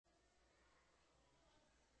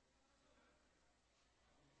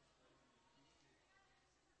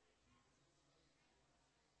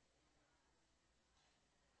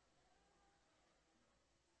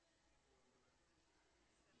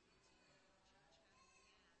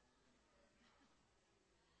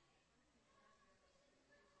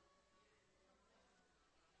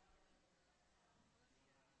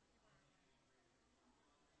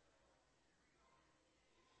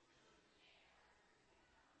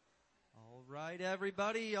Right,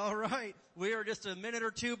 everybody. All right. We are just a minute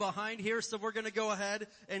or two behind here, so we're going to go ahead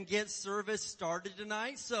and get service started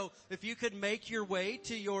tonight. So if you could make your way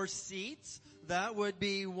to your seats, that would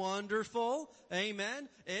be wonderful. Amen.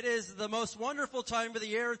 It is the most wonderful time of the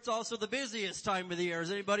year. It's also the busiest time of the year.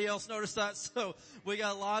 Has anybody else noticed that? So we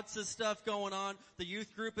got lots of stuff going on. The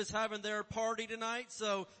youth group is having their party tonight,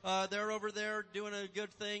 so they're over there doing a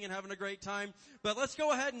good thing and having a great time. But let's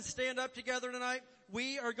go ahead and stand up together tonight.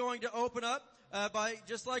 We are going to open up by,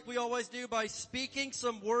 just like we always do, by speaking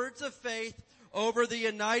some words of faith over the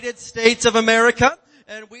United States of America.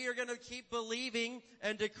 And we are going to keep believing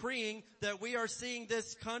and decreeing that we are seeing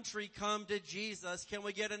this country come to Jesus. Can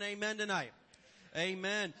we get an amen tonight?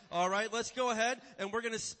 Amen. All right, let's go ahead and we're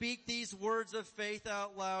going to speak these words of faith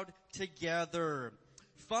out loud together.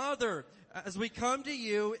 Father, as we come to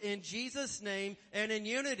you in Jesus' name and in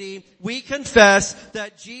unity, we confess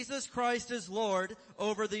that Jesus Christ is Lord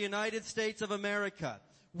over the United States of America.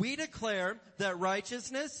 We declare that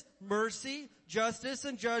righteousness, mercy, justice,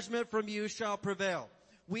 and judgment from you shall prevail.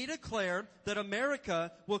 We declare that America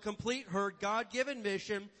will complete her God-given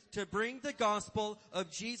mission to bring the gospel of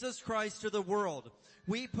Jesus Christ to the world.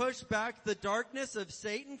 We push back the darkness of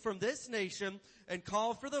Satan from this nation and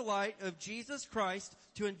call for the light of Jesus Christ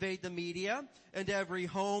to invade the media and every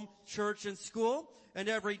home, church, and school, and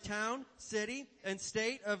every town, city, and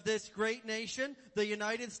state of this great nation, the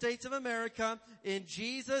United States of America. In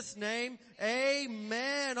Jesus' name,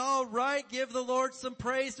 amen. All right, give the Lord some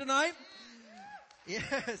praise tonight.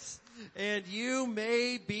 Yes, and you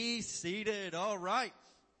may be seated. All right.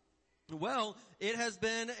 Well, it has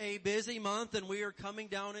been a busy month, and we are coming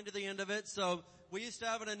down into the end of it. So we used to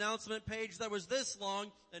have an announcement page that was this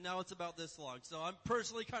long, and now it's about this long. So I'm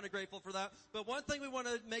personally kind of grateful for that. But one thing we want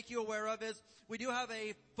to make you aware of is we do have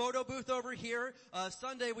a photo booth over here.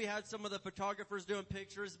 Sunday we had some of the photographers doing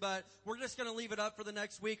pictures, but we're just going to leave it up for the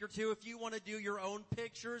next week or two. If you want to do your own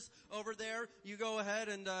pictures over there, you go ahead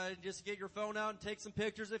and just get your phone out and take some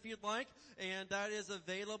pictures if you'd like. And that is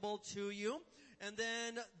available to you. And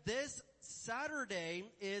then this Saturday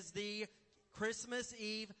is the Christmas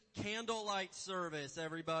Eve candlelight service,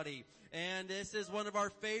 everybody. And this is one of our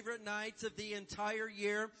favorite nights of the entire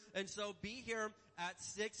year. And so be here at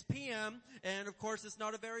 6 p.m. And of course, it's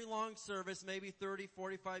not a very long service, maybe 30,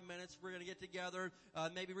 45 minutes. We're going to get together,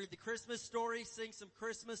 maybe read the Christmas story, sing some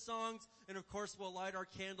Christmas songs. And of course, we'll light our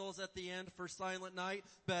candles at the end for Silent Night.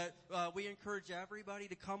 But we encourage everybody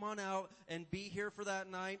to come on out and be here for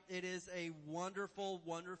that night. It is a wonderful,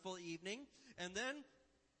 wonderful evening. And then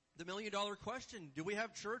the $1 million question, do we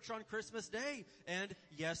have church on Christmas Day? And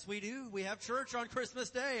yes, we do. We have church on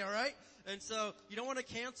Christmas Day, all right? And so you don't want to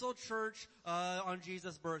cancel church on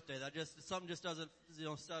Jesus' birthday. Something just doesn't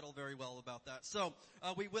settle very well about that. So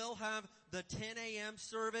we will have the 10 a.m.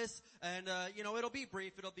 service, and it'll be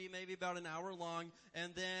brief. It'll be maybe about an hour long,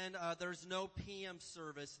 and then there's no p.m.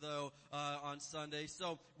 service though on Sunday.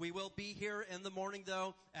 So we will be here in the morning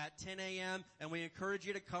though at 10 a.m. and we encourage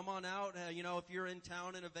you to come on out. If you're in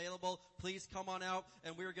town and available, please come on out,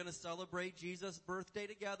 and we're going to celebrate Jesus' birthday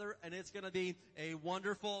together, and it's going to be a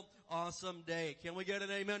wonderful, awesome day. Can we get an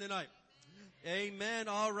amen tonight? Amen.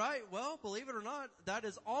 All right. Well, believe it or not, that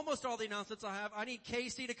is almost all the announcements I have. I need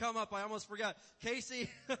Casey to come up. I almost forgot. Casey's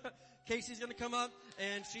going to come up,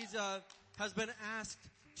 and she's has been asked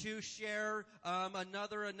to share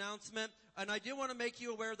another announcement. And I do want to make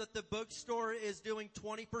you aware that the bookstore is doing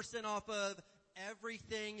 20% off of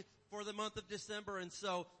everything for the month of December. And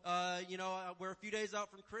so, we're a few days out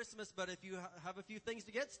from Christmas, but if you have a few things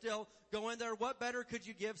to get still, go in there. What better could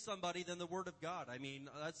you give somebody than the Word of God? I mean,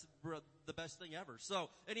 that's the best thing ever. So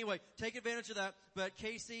anyway, take advantage of that. But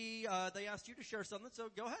Casey, they asked you to share something, so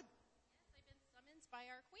go ahead. Yes, I've been summoned by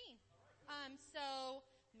our queen. So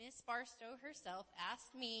Miss Barstow herself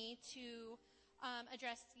asked me to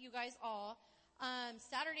address you guys all.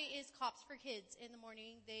 Saturday is Cops for Kids in the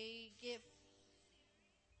morning. They give...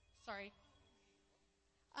 Sorry.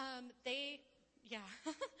 They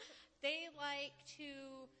like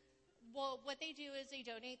to, what they do is they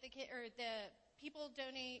donate the people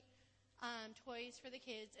donate, toys for the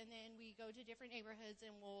kids, and then we go to different neighborhoods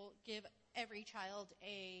and we'll give every child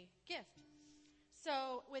a gift.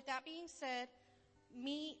 So with that being said,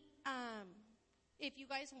 if you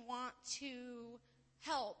guys want to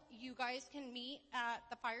help, you guys can meet at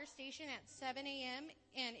the fire station at 7 a.m.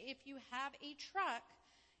 And if you have a truck,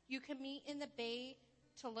 you can meet in the bay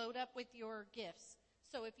to load up with your gifts.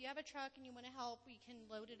 So if you have a truck and you want to help, we can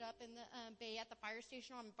load it up in the bay at the fire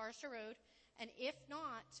station on Barstow Road. And if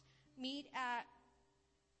not, meet at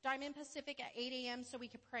Diamond Pacific at 8 a.m. so we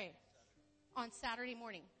can pray on Saturday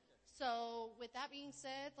morning. So with that being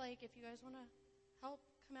said, like, if you guys want to help,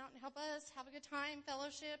 come out and help us, have a good time,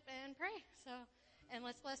 fellowship, and pray. So, and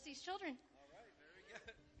let's bless these children. All right, very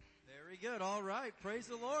good. Very good. All right, praise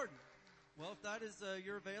the Lord. Well, if that is,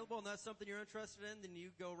 you're available and that's something you're interested in, then you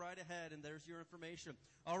go right ahead and there's your information.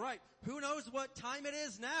 All right, who knows what time it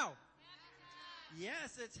is now?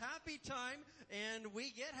 Yes, it's happy time, and we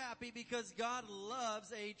get happy because God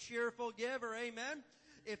loves a cheerful giver. Amen.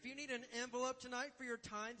 If you need an envelope tonight for your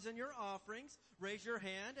tithes and your offerings, raise your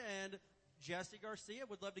hand, and Jesse Garcia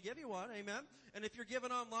would love to give you one. Amen. And if you're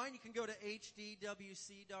giving online, you can go to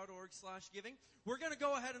hdwc.org/giving. We're going to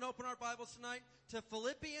go ahead and open our Bibles tonight to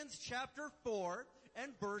Philippians chapter 4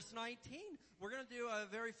 and verse 19. We're going to do a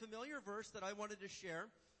very familiar verse that I wanted to share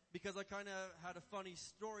because I kind of had a funny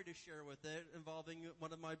story to share with it involving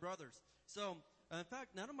one of my brothers. So, in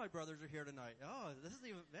fact, none of my brothers are here tonight. Oh, this is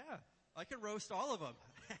even, yeah, I can roast all of them.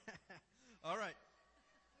 All right.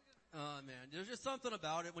 Oh, man, there's just something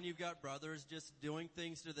about it when you've got brothers, just doing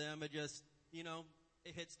things to them. It just, you know,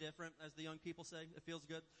 it hits different, as the young people say. It feels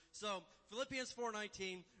good. So, Philippians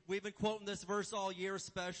 4:19, we've been quoting this verse all year,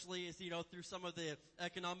 especially, as, you know, through some of the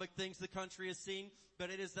economic things the country has seen. But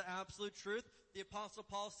it is the absolute truth. The Apostle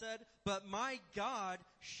Paul said, "But my God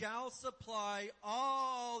shall supply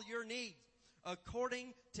all your needs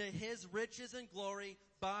according to his riches and glory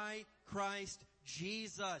by Christ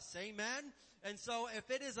Jesus." Amen? And so if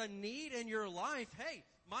it is a need in your life, hey,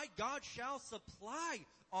 my God shall supply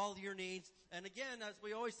all your needs. And again, as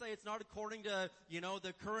we always say, it's not according to, you know,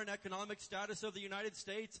 the current economic status of the United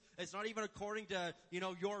States. It's not even according to, you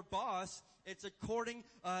know, your boss. It's according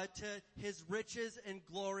to his riches and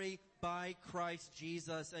glory by Christ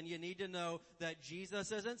Jesus. And you need to know that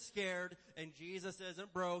Jesus isn't scared, and Jesus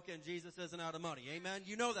isn't broke, and Jesus isn't out of money. Amen?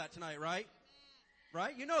 You know that tonight, right?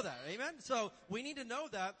 Right? You know that. Amen? So we need to know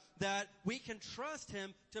that we can trust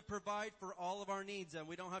him to provide for all of our needs, and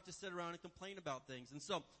we don't have to sit around and complain about things. And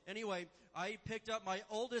so anyway, I picked up my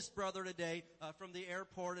oldest brother today from the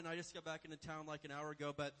airport, and I just got back into town like an hour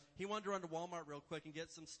ago, but he wanted to run to Walmart real quick and get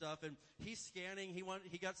some stuff, and he's scanning.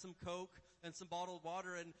 He got some Coke and some bottled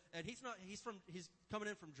water, and he's coming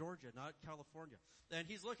in from Georgia, not California. And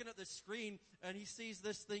he's looking at the screen, and he sees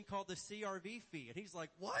this thing called the CRV fee, and he's like,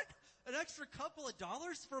 "What? An extra couple of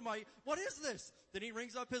dollars for what is this?" Then he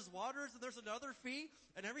rings up his waters, and there's another fee,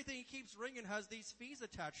 and everything he keeps ringing has these fees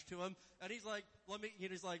attached to him. And he's like,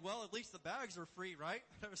 he's like, "Well, at least the bags are free, right?"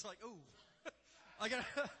 And I was like, "Ooh, I got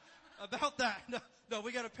about that. No,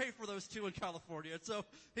 we got to pay for those too in California." And so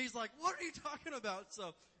he's like, "What are you talking about?"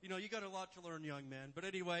 So, you know, you got a lot to learn, young man. But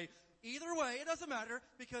anyway, either way, it doesn't matter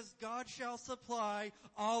because God shall supply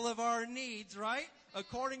all of our needs, right?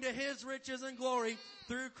 According to his riches and glory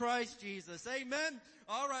through Christ Jesus. Amen.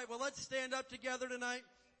 All right. Well, let's stand up together tonight.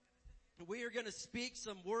 We are going to speak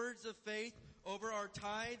some words of faith over our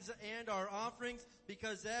tithes and our offerings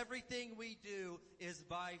because everything we do is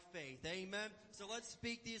by faith. Amen. So let's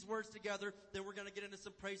speak these words together. Then we're going to get into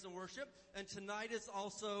some praise and worship. And tonight is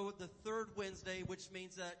also the third Wednesday, which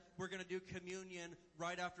means that we're going to do communion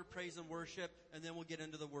right after praise and worship, and then we'll get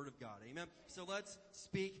into the Word of God. Amen. So let's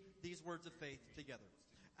speak these words of faith together.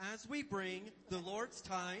 As we bring the Lord's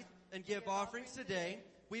tithe and give offerings today,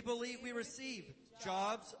 we believe we receive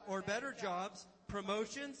jobs or better jobs,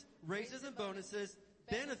 promotions, raises and bonuses,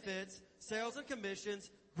 benefits, sales and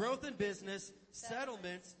commissions, growth in business,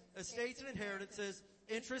 settlements, estates and inheritances,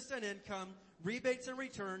 interest and income, rebates and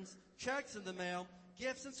returns, checks in the mail,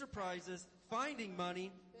 gifts and surprises, finding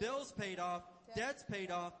money, bills paid off, debts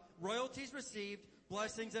paid off, royalties received,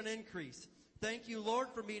 blessings and increase. Thank you, Lord,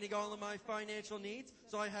 for meeting all of my financial needs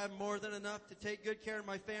so I have more than enough to take good care of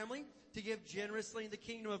my family, to give generously in the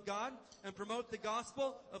kingdom of God, and promote the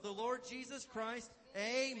gospel of the Lord Jesus Christ.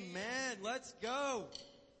 Amen. Let's go.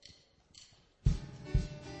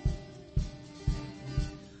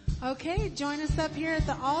 Okay, join us up here at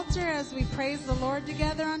the altar as we praise the Lord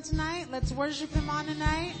together on tonight. Let's worship him on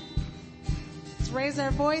tonight. Let's raise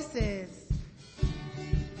our voices.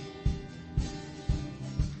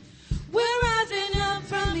 We're rising up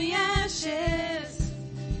from the ashes,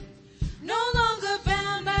 no longer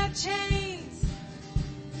bound by chains.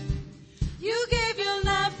 You gave your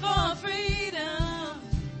life for freedom.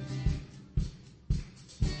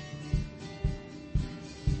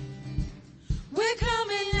 We're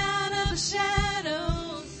coming out of the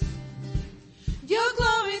shadows. Your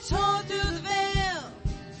glory tore through the veil,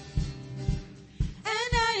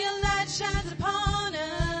 and now your light shines upon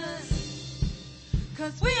us.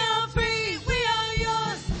 'Cause we are free, we are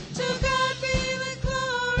yours. To God be the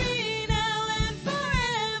glory now and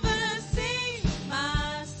forever. Sing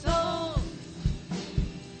my soul.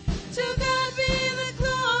 To God be the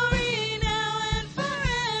glory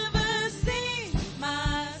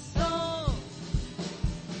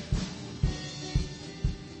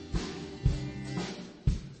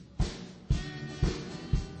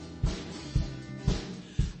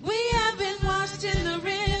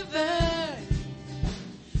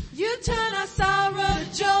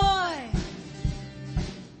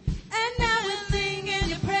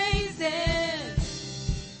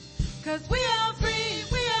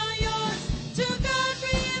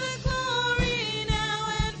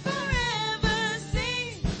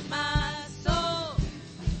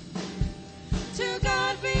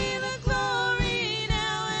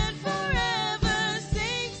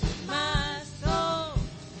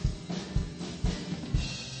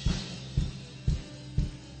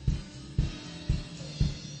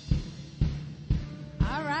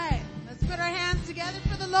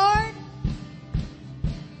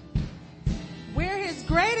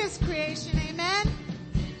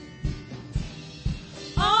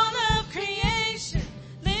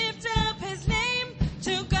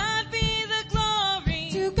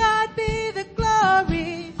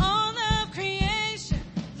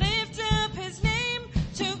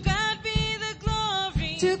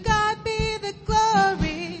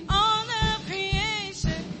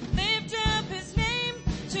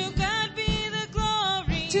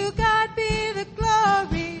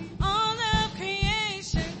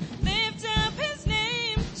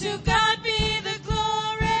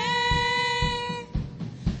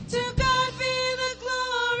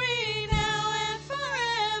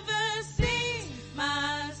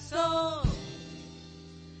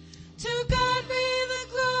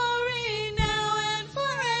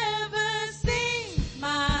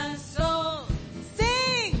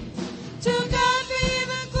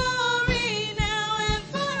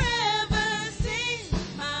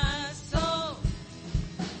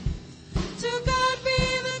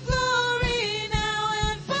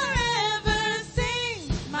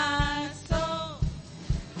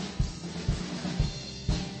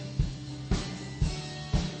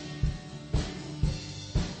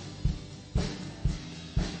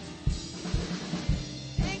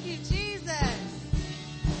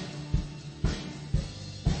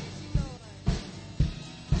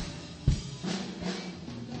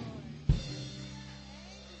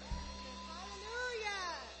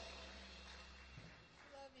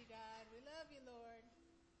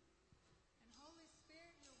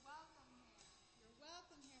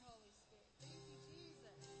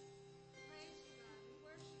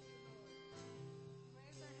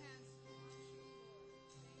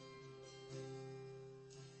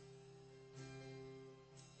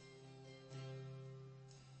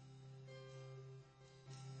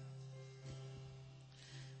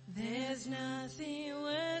There's nothing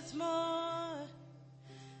worth more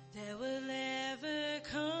that will ever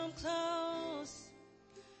come close.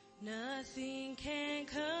 Nothing can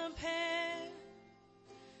compare.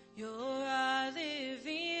 You're our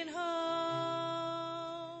living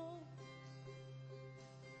hope.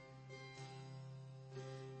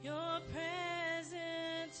 Your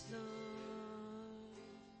presence, Lord.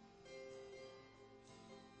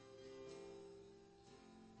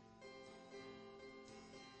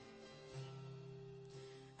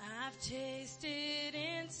 I've tasted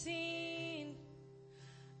and seen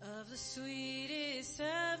of the sweetest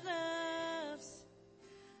of loves,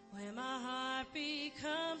 where my heart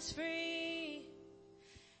becomes free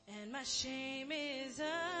and my shame is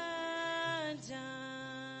undone.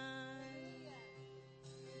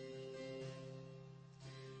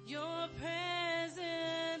 Your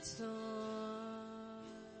presence, Lord.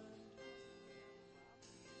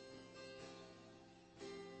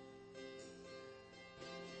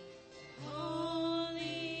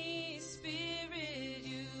 Holy Spirit,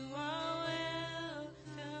 you are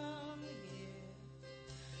welcome here.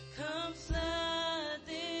 Come flood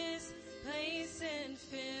this place and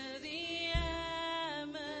fill the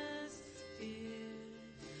atmosphere.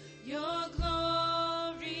 Your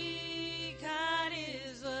glory, God,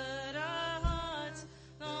 is what our hearts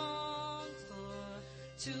long for,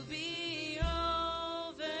 to be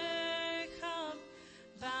overcome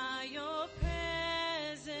by your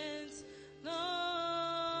presence, Lord.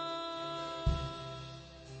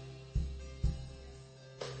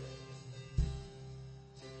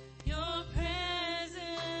 Your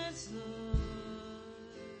presence, Lord.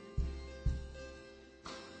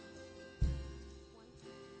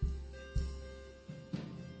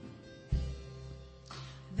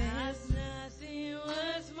 There's nothing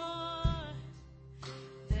worth more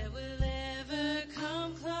that will ever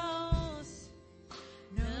come close.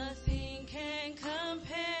 Nothing can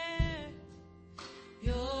compare.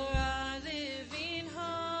 You're our living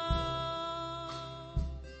hope.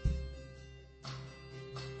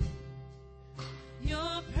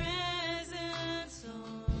 Your presence,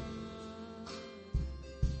 Lord.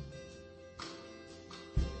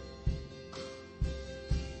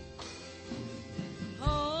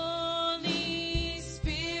 Holy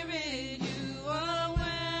Spirit, you are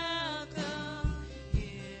welcome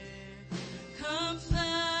here. Come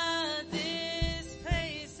flood this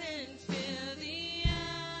place and fill the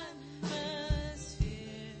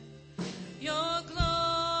atmosphere. Your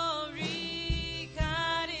glory,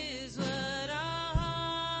 God, is what our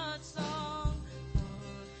hearts long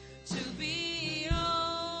for, to be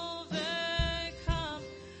overcome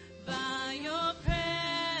by your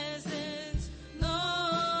presence, Lord.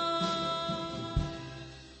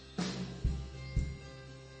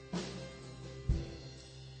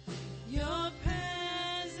 Your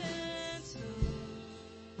presence,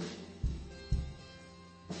 Lord.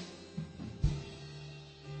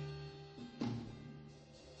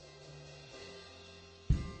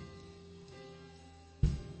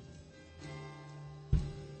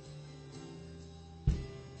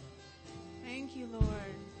 Thank you,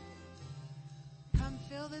 Lord. Come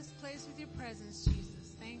fill this place with your presence,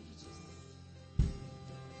 Jesus. Thank you, Jesus.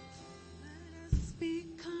 Let us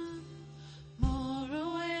become More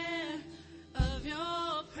aware of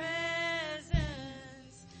your presence.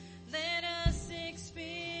 Let us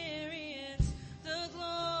experience the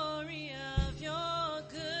glory of your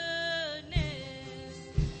goodness.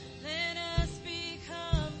 Let us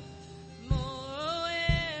become more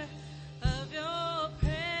aware of your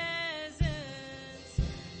presence.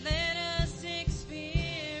 Let us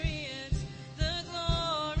experience the glory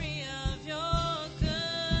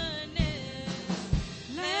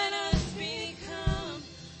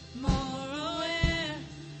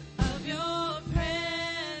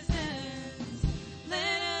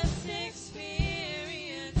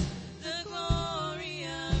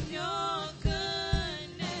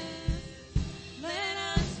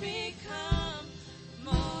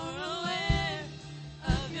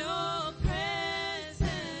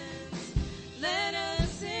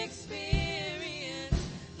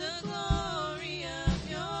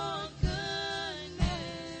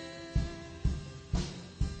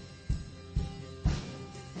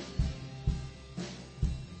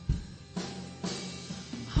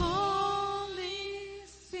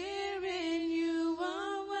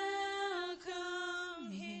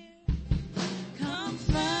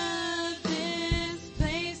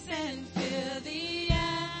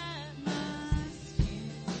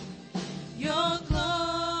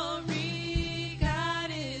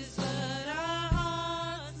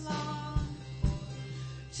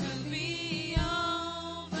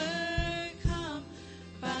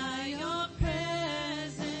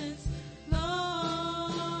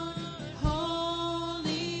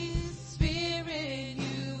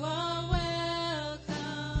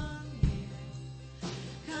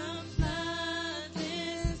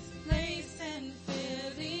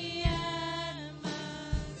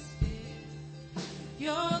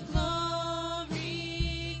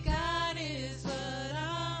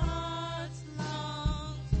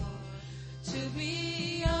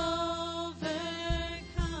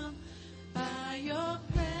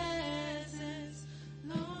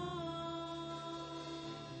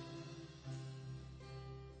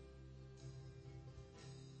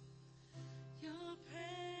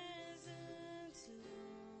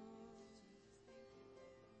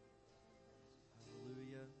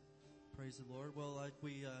Praise the Lord. Well, like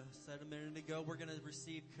we said a minute ago, we're going to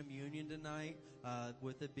receive communion tonight,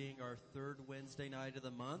 with it being our third Wednesday night of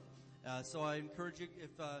the month. So I encourage you,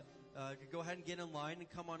 if you go ahead and get in line and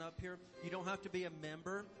come on up here. You don't have to be a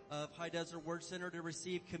member of High Desert Word Center to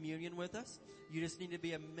receive communion with us. You just need to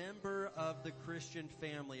be a member of the Christian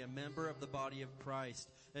family, a member of the body of Christ.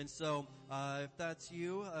 And so, if that's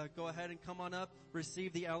you, go ahead and come on up,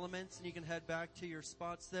 receive the elements, and you can head back to your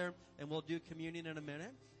spots there, and we'll do communion in a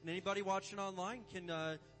minute. And anybody watching online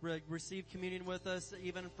can receive communion with us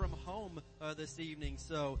even from home this evening.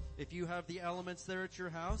 So if you have the elements there at your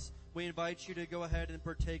house, we invite you to go ahead and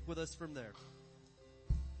partake with us from there.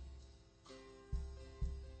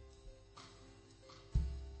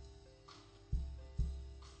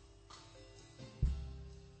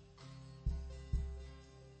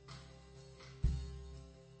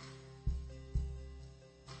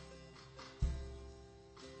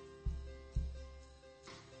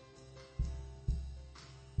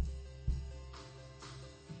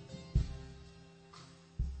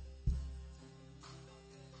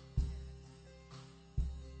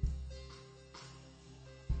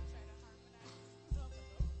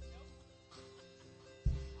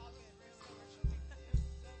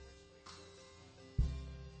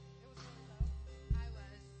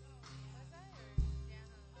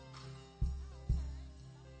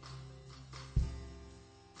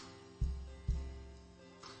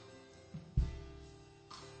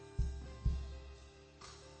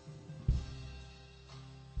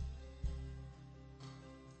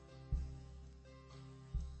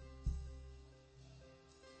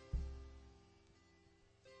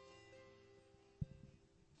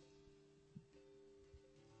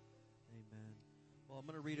 Well, I'm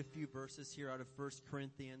going to read a few verses here out of 1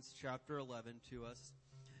 Corinthians chapter 11 to us.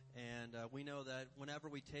 And we know that whenever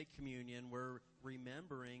we take communion, we're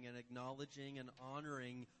remembering and acknowledging and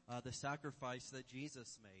honoring the sacrifice that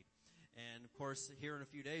Jesus made. And, of course, here in a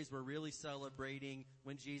few days, we're really celebrating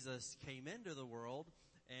when Jesus came into the world.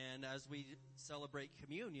 And as we celebrate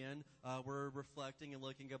communion, we're reflecting and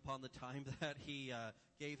looking upon the time that he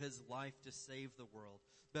gave his life to save the world.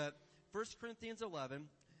 But 1 Corinthians 11...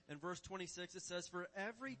 in verse 26, it says, "For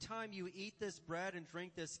every time you eat this bread and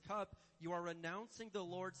drink this cup, you are announcing the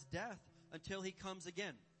Lord's death until he comes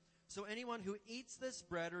again. So anyone who eats this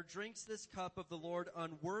bread or drinks this cup of the Lord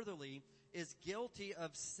unworthily is guilty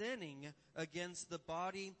of sinning against the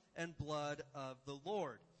body and blood of the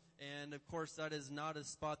Lord." And, of course, that is not a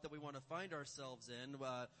spot that we want to find ourselves in.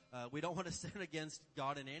 We don't want to sin against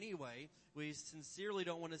God in any way. We sincerely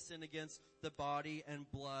don't want to sin against the body and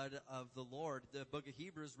blood of the Lord. The book of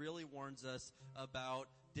Hebrews really warns us about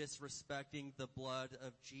disrespecting the blood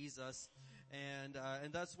of Jesus.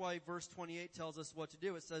 And that's why verse 28 tells us what to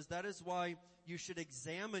do. It says, "That is why you should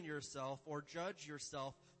examine yourself or judge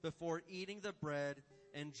yourself before eating the bread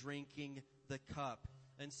and drinking the cup."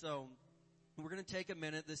 And so we're going to take a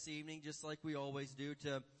minute this evening, just like we always do,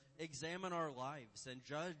 to examine our lives and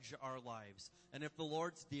judge our lives. And if the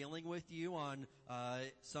Lord's dealing with you on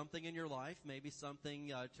something in your life, maybe something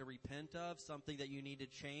to repent of, something that you need to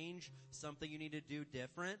change, something you need to do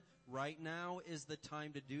different, right now is the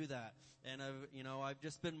time to do that. And I've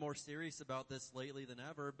just been more serious about this lately than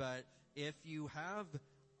ever, but if you have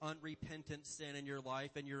unrepentant sin in your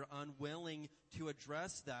life and you're unwilling to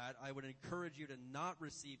address that, I would encourage you to not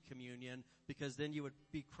receive communion, because then you would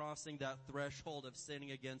be crossing that threshold of sinning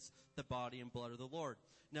against the body and blood of the Lord.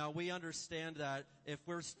 Now, we understand that if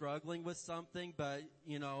we're struggling with something, but,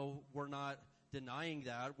 we're not denying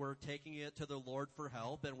that, we're taking it to the Lord for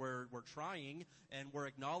help, and we're trying, and we're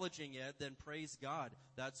acknowledging it, then praise God.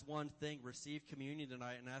 That's one thing. Receive communion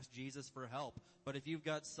tonight and ask Jesus for help. But if you've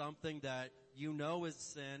got something that you know is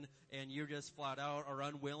sin, and you're just flat out are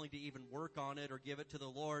unwilling to even work on it or give it to the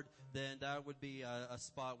Lord, then that would be a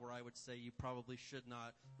spot where I would say you probably should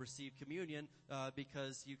not receive communion,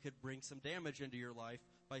 because you could bring some damage into your life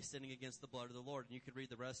by sinning against the blood of the Lord. And you could read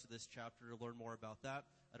the rest of this chapter to learn more about that.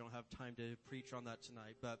 I don't have time to preach on that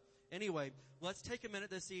tonight. But anyway, let's take a minute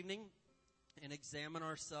this evening and examine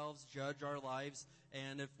ourselves, judge our lives.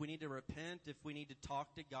 And if we need to repent, if we need to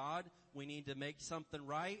talk to God, we need to make something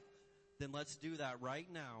right, then let's do that right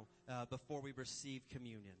now before we receive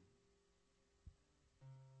communion.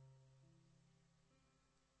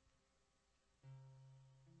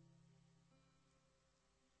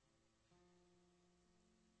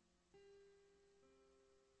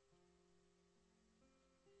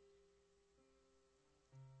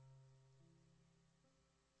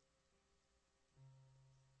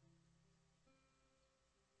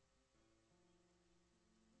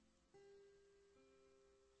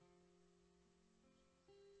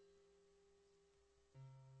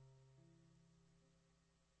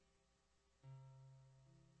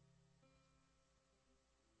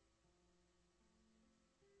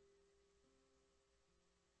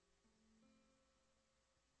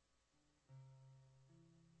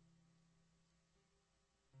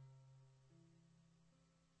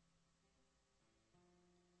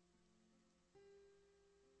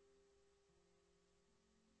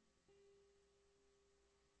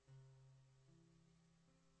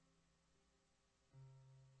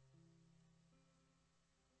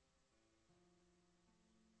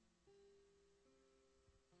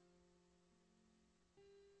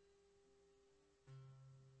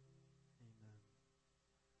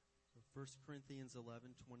 1 Corinthians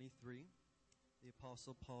 11:23, the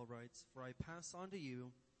Apostle Paul writes, "For I pass on to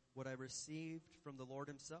you what I received from the Lord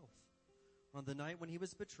himself. On the night when he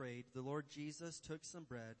was betrayed, the Lord Jesus took some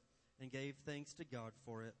bread and gave thanks to God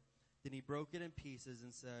for it. Then he broke it in pieces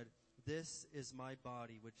and said, 'This is my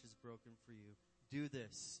body, which is broken for you. Do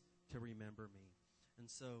this to remember me.'"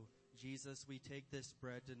 And so, Jesus, we take this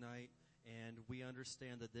bread tonight, and we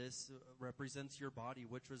understand that this represents your body,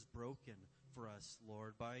 which was broken for us,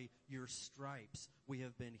 Lord. By your stripes, we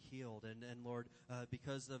have been healed. And Lord,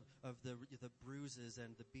 because of the bruises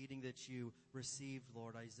and the beating that you received,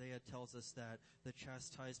 Lord, Isaiah tells us that the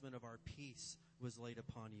chastisement of our peace was laid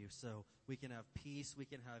upon you. So we can have peace, we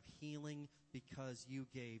can have healing because you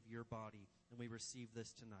gave your body. And we receive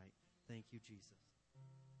this tonight. Thank you, Jesus.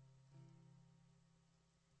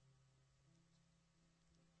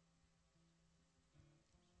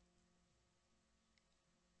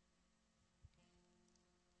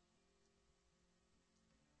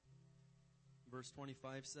 Verse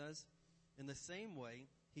 25 says, "In the same way,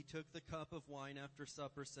 he took the cup of wine after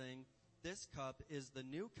supper, saying, 'This cup is the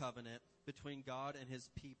new covenant between God and his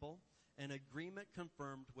people, an agreement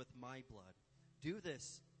confirmed with my blood. Do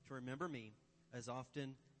this to remember me as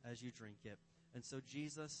often as you drink it.'" And so,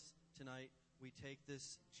 Jesus, tonight, we take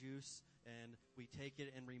this juice and we take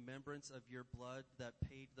it in remembrance of your blood that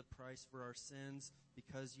paid the price for our sins.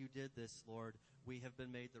 Because you did this, Lord, we have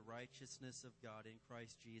been made the righteousness of God in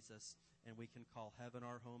Christ Jesus. And we can call heaven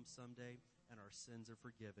our home someday, and our sins are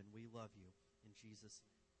forgiven. We love you. In Jesus'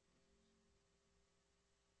 name.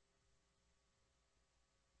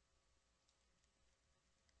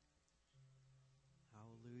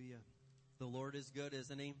 Hallelujah. The Lord is good,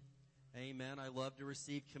 isn't he? Amen. I love to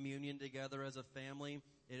receive communion together as a family.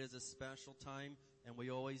 It is a special time, and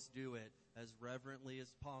we always do it as reverently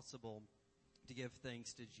as possible to give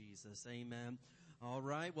thanks to Jesus. Amen. All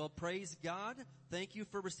right. Well, praise God. Thank you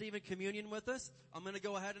for receiving communion with us. I'm going to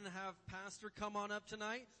go ahead and have Pastor come on up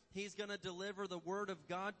tonight. He's going to deliver the Word of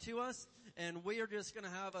God to us, and we are just going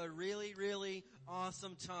to have a really, really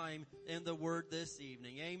awesome time in the Word this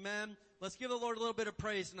evening. Amen. Let's give the Lord a little bit of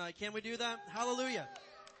praise tonight. Can we do that? Hallelujah.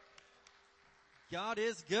 God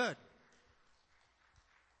is good.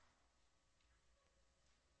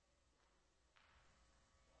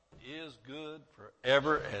 Is good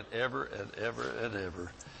forever and ever and ever and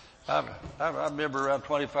ever. I remember around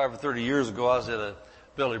 25 or 30 years ago, I was at a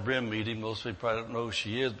Billy Brim meeting. Most people probably don't know who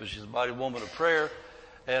she is, but she's a mighty woman of prayer.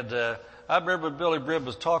 And I remember when Billy Brim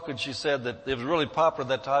was talking, she said that it was really popular at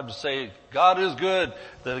that time to say, "God is good,"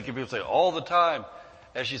 that people say all the time.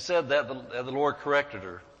 And she said that, and the Lord corrected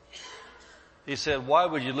her. He said, "Why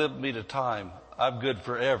would you limit me to time? I'm good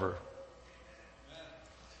forever."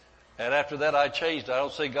 And after that, I changed. I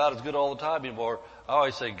don't say God is good all the time anymore. I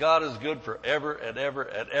always say God is good forever and ever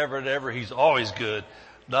and ever and ever. He's always good,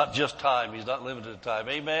 not just time. He's not limited to time.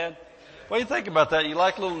 Amen? What do you think about that? You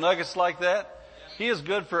like little nuggets like that? He is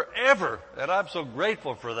good forever, and I'm so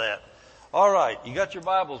grateful for that. All right, you got your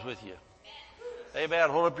Bibles with you. Amen.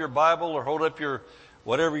 Hold up your Bible or hold up your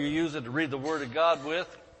whatever you're using to read the Word of God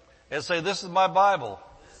with, and say, "This is my Bible.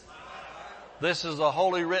 This is the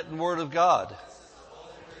holy written Word of God,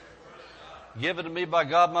 given to me by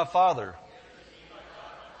God my Father,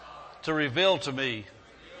 to reveal to me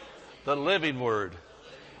the living Word.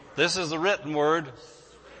 This is the written Word.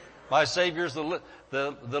 My Savior is the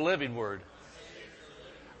living Word.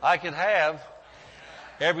 I can have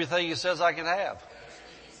everything He says I can have.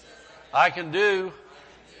 I can do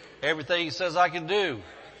everything He says I can do.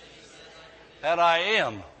 And I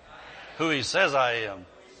am who He says I am.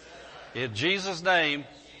 In Jesus' name,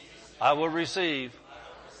 I will receive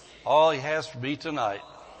all He has for me tonight."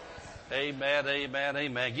 Amen, amen,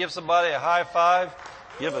 amen. Give somebody a high five.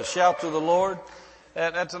 Give a shout to the Lord.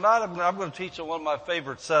 And tonight I'm going to teach on one of my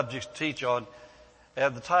favorite subjects to teach on.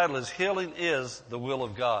 And the title is "Healing is the Will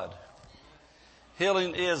of God."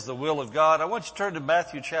 Healing is the will of God. I want you to turn to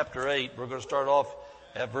Matthew chapter 8. We're going to start off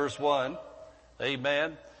at verse 1.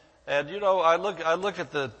 Amen. And you know, I look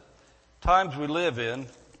at the times we live in.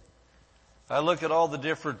 I look at all the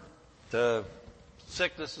different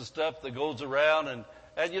sickness and stuff that goes around,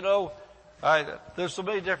 and you know, there's so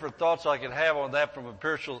many different thoughts I can have on that from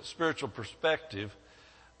a spiritual perspective.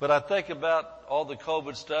 But I think about all the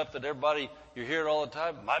COVID stuff that everybody, you hear it all the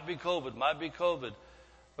time, might be COVID, might be COVID.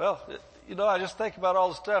 Well, you know, I just think about all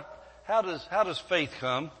the stuff. How does faith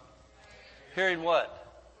come? Hearing what?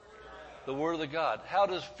 The Word of the God. How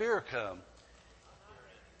does fear come?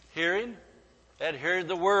 Hearing, and hearing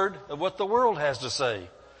the Word of what the world has to say.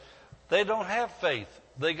 They don't have faith.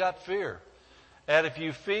 They got fear. And if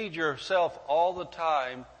you feed yourself all the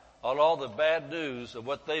time on all the bad news of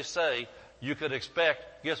what they say you could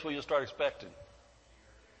expect, guess what you'll start expecting?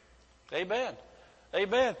 Amen.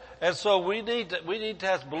 Amen. And so we need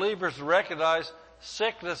to as believers to recognize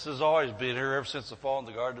sickness has always been here ever since the fall in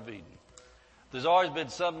the Garden of Eden. There's always been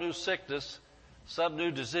some new sickness, some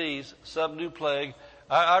new disease, some new plague.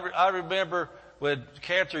 I remember when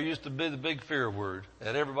cancer used to be the big fear word,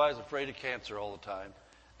 and everybody's afraid of cancer all the time.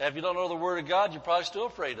 And if you don't know the Word of God, you're probably still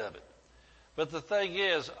afraid of it. But the thing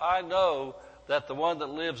is, I know that the one that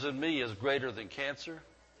lives in me is greater than cancer.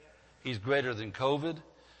 He's greater than COVID.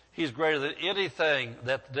 He's greater than anything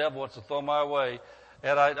that the devil wants to throw my way.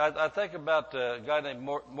 And I think about a guy named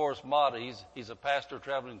Morris Motta. He's a pastor,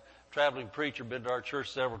 traveling preacher, been to our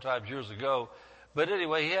church several times years ago. But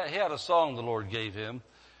anyway, he had a song the Lord gave him.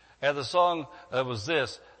 And the song was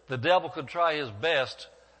this: the devil could try his best,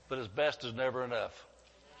 but his best is never enough.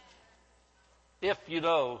 If you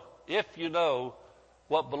know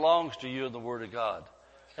what belongs to you in the Word of God.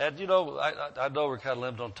 And I know we're kind of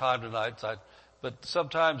limited on time tonight, but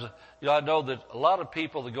sometimes, I know that a lot of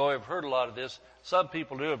people that have heard a lot of this. Some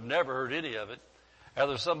people who have never heard any of it. And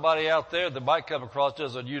there's somebody out there that might come across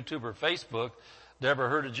this on YouTube or Facebook, never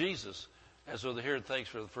heard of Jesus. And so they're hearing things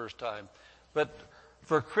for the first time. But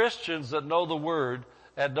for Christians that know the Word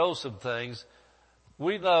and know some things,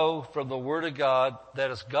 we know from the Word of God that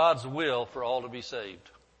it's God's will for all to be saved.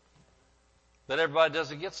 That everybody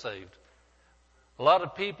doesn't get saved. A lot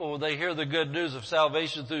of people, when they hear the good news of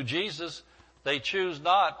salvation through Jesus, they choose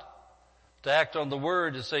not to act on the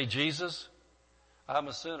Word and say, Jesus, I'm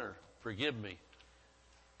a sinner. Forgive me.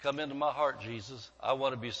 Come into my heart, Jesus. I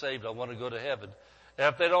want to be saved. I want to go to heaven. And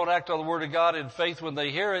if they don't act on the Word of God in faith when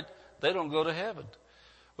they hear it, they don't go to heaven.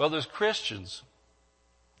 Well, there's Christians.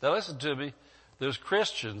 Now listen to me. There's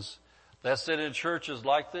Christians that sit in churches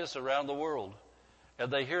like this around the world.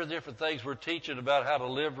 And they hear different things we're teaching about how to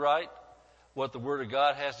live right, what the Word of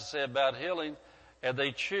God has to say about healing, and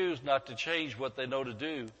they choose not to change what they know to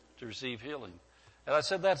do to receive healing. And I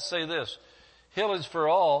said that to say this: healing's for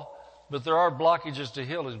all, but there are blockages to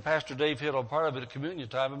healing. Pastor Dave hit on part of it at communion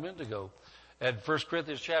time a minute ago. And 1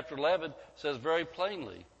 Corinthians chapter 11 says very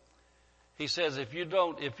plainly, he says, if you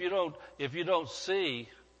don't see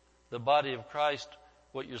the body of Christ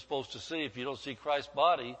what you're supposed to see, if you don't see Christ's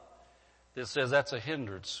body, it says that's a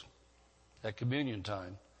hindrance at communion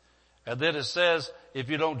time. And then it says, if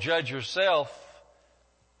you don't judge yourself,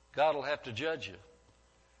 God will have to judge you.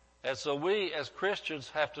 And so we as Christians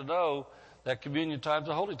have to know that communion time is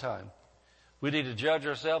a holy time. We need to judge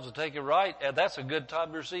ourselves and take it right, and that's a good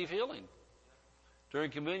time to receive healing.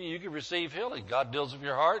 During communion, you can receive healing. God deals with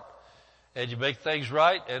your heart, and you make things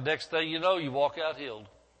right, and next thing you know, you walk out healed.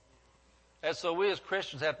 And so we as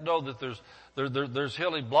Christians have to know that there's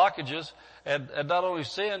healing blockages, and not only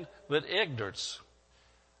sin, but ignorance.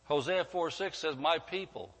 Hosea 4:6 says, my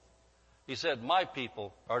people. He said, my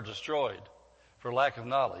people are destroyed for lack of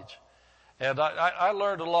knowledge. And I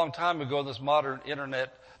learned a long time ago in this modern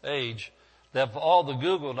internet age that for all the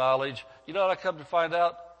Google knowledge, you know what I come to find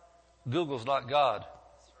out? Google's not God.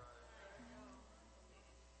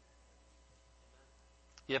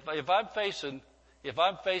 If I'm facing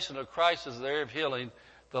a crisis in the area of healing,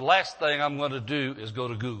 the last thing I'm going to do is go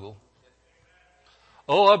to Google.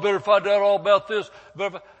 Oh, I better find out all about this.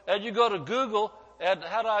 And you go to Google, and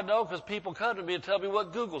how do I know? Because people come to me and tell me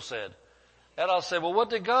what Google said. And I'll say, well, what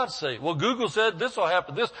did God say? Well, Google said this will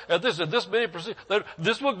happen, this, and this many percent.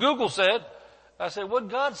 This is what Google said. I say, what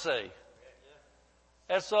did God say?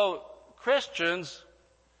 And so, Christians,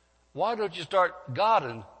 why don't you start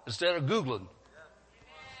Godding instead of Googling?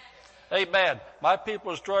 Amen. My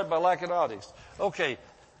people are destroyed by lack of knowledge. Okay,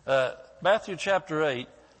 Matthew chapter 8,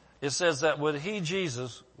 it says that when he,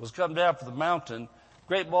 Jesus, was come down from the mountain,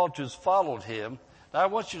 great multitudes followed him. Now I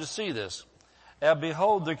want you to see this. And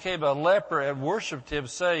behold, there came a leper and worshipped him,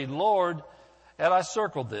 saying, Lord, and I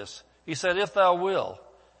circled this. He said, if thou will.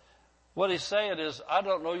 What he's saying is, I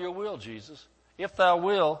don't know your will, Jesus. If thou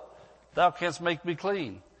will, thou canst make me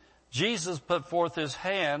clean. Jesus put forth his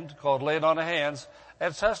hand, called laying on of hands,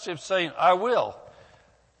 and touched him, saying, I will.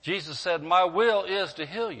 Jesus said, my will is to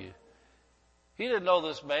heal you. He didn't know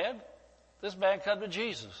this man. This man come to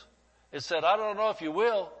Jesus. It said, I don't know if you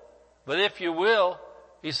will, but if you will,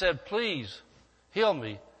 he said, please heal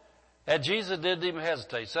me. And Jesus didn't even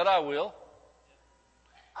hesitate. He said, I will.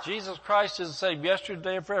 Jesus Christ is the same yesterday,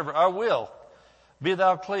 today, and forever. I will. Be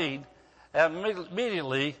thou clean. And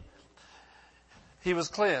immediately, he was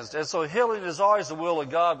cleansed. And so healing is always the will of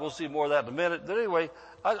God. We'll see more of that in a minute. But anyway,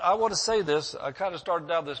 I want to say this. I kind of started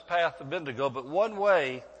down this path a minute ago, but one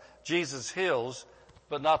way Jesus heals,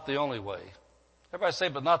 but not the only way. Everybody say,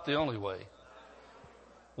 but not the only way.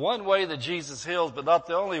 one way that Jesus heals, but not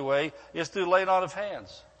the only way, is through laying on of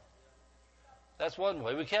hands. That's one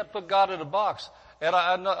way. We can't put God in a box. And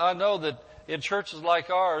I know that in churches like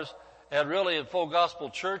ours, and really in full gospel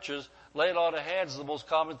churches, laying on of hands is the most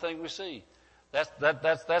common thing we see. That's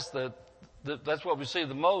what we see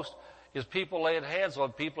the most, is people laying hands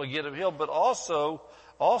on people and get them healed. But also,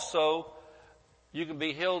 you can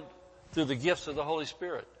be healed through the gifts of the Holy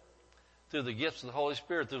Spirit. Through the gifts of the Holy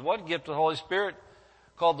Spirit. There's one gift of the Holy Spirit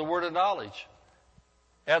called the word of knowledge.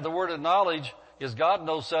 And the word of knowledge is God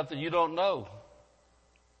knows something you don't know.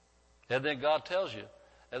 And then God tells you.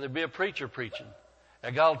 And there'll be a preacher preaching.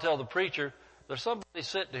 And God will tell the preacher, there's somebody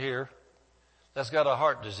sitting here that's got a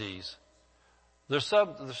heart disease. There's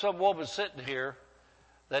some woman sitting here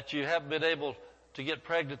that you haven't been able to get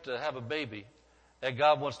pregnant to have a baby, and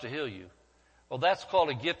God wants to heal you. Well, that's called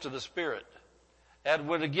a gift of the Spirit. And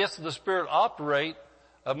when the gifts of the Spirit operate,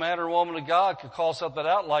 a man or woman of God could call something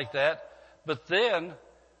out like that. But then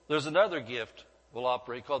there's another gift will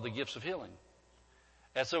operate called the gifts of healing.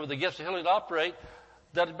 And so when the gifts of healing operate,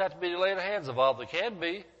 doesn't have to be laying of hands involved. It can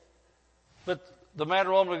be. But the man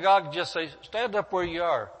or woman of God can just say, stand up where you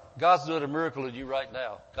are. God's doing a miracle in you right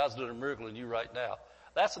now. God's doing a miracle in you right now.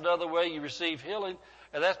 That's another way you receive healing.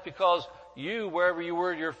 And that's because you, wherever you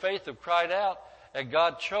were in your faith, have cried out, and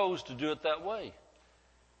God chose to do it that way.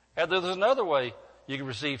 And there's another way you can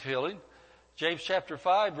receive healing. James chapter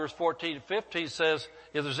 5, verse 14 and 15 says,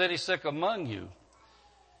 if there's any sick among you,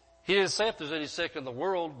 he didn't say if there's any sick in the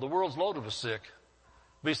world's loaded with sick.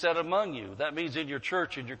 But he said among you. That means in your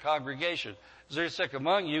church, in your congregation. Is there any sick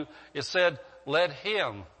among you? It said, let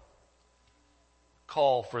him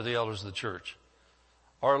call for the elders of the church.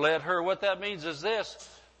 Or let her. What that means is this,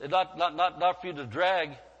 not for you to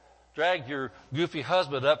drag your goofy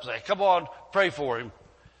husband up and say, come on, pray for him.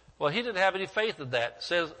 Well, he didn't have any faith in that. It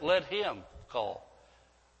says, let him call.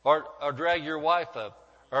 Or drag your wife up.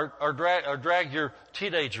 Or drag your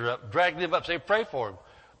teenager up. Drag them up, say, pray for him.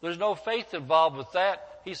 There's no faith involved with that.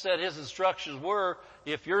 He said his instructions were,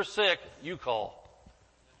 if you're sick, you call.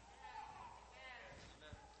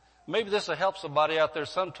 Maybe this will help somebody out there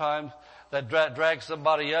sometimes that drags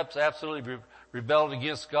somebody up, is absolutely rebelling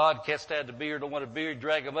against God, can't stand to be here, don't want to be here,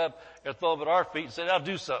 drag them up and throw them at our feet and say, now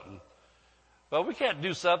do something. Well, we can't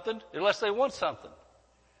do something unless they want something.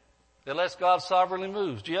 Unless God sovereignly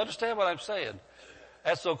moves. Do you understand what I'm saying?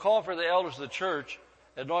 And so call for the elders of the church,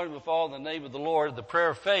 anointing with all in the name of the Lord, the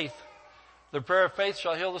prayer of faith. The prayer of faith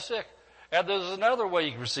shall heal the sick. And there's another way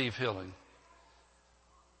you can receive healing.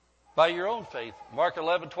 By your own faith. Mark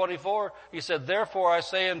 11:24, he said, therefore I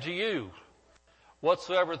say unto you,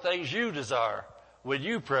 whatsoever things you desire, when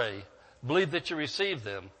you pray, believe that you receive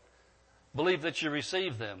them. Believe that you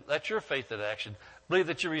receive them. That's your faith in action. Believe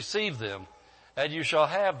that you receive them, and you shall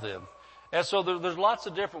have them. And so there's lots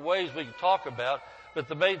of different ways we can talk about, but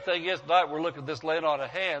the main thing is, tonight we're looking at this laying on of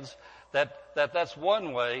hands, that's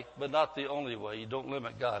one way, but not the only way. You don't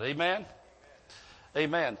limit God. Amen?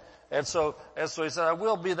 Amen. And so he said, I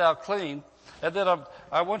will be thou clean. And then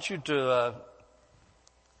I want you to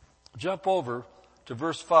jump over to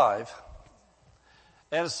verse 5.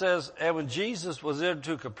 And it says, and when Jesus was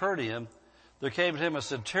into Capernaum, there came to him a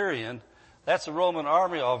centurion. That's a Roman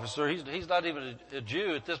army officer. He's not even a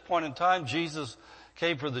Jew. At this point in time, Jesus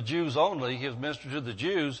came for the Jews only. He was ministering to the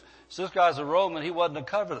Jews. So this guy's a Roman. He wasn't a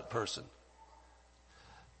covenant person.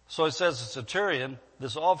 So it says the centurion,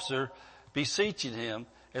 this officer, beseeching him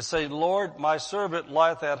and saying, Lord, my servant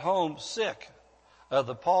lieth at home sick of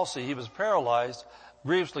the palsy. He was paralyzed,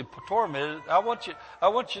 grievously tormented. I want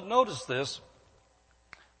you to notice this.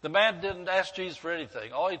 The man didn't ask Jesus for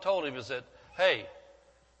anything. All he told him is that, hey,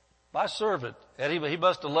 my servant, and he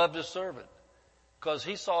must have loved his servant because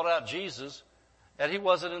he sought out Jesus and he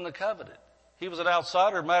wasn't in the covenant. He was an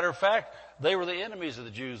outsider. Matter of fact, they were the enemies of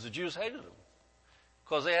the Jews. The Jews hated him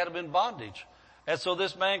because they had him in bondage. And so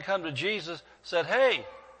this man come to Jesus, said, hey,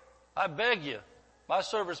 I beg you, my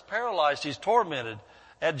servant's paralyzed, he's tormented.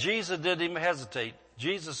 And Jesus didn't even hesitate.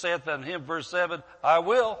 Jesus saith unto him, verse 7, I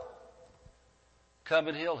will come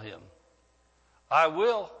and heal him. I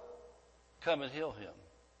will come and heal him.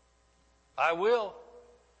 I will.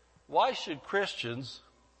 Why should Christians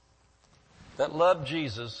that love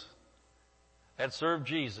Jesus and serve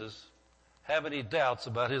Jesus have any doubts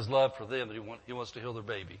about his love for them, that he wants to heal their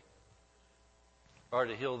baby or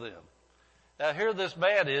to heal them? Now here this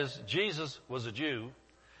man is, Jesus was a Jew,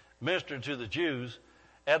 ministering to the Jews,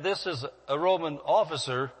 and this is a Roman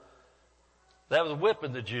officer that was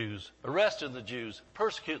whipping the Jews, arresting the Jews,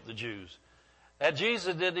 persecuting the Jews. And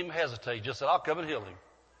Jesus didn't even hesitate, just said, I'll come and heal him.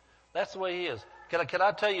 That's the way he is. Can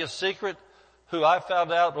I tell you a secret who I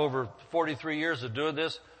found out over 43 years of doing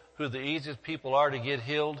this, who the easiest people are to get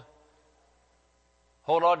healed?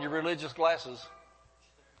 Hold on to your religious glasses.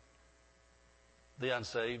 The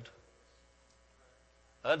unsaved.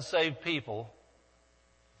 Unsaved people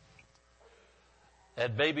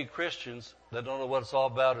and baby Christians that don't know what it's all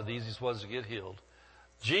about are the easiest ones to get healed.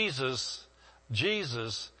 Jesus,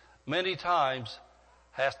 many times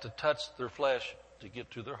has to touch their flesh to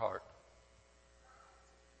get to their heart.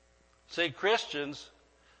 See, Christians,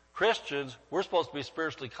 we're supposed to be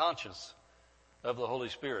spiritually conscious of the Holy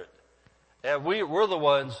Spirit. And we're the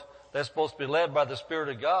ones that's supposed to be led by the Spirit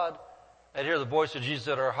of God and hear the voice of Jesus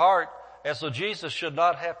in our heart. And so Jesus should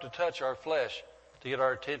not have to touch our flesh to get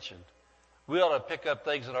our attention. We ought to pick up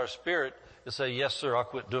things in our spirit and say, yes, sir, I'll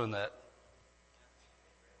quit doing that.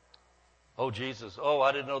 Oh, Jesus. Oh,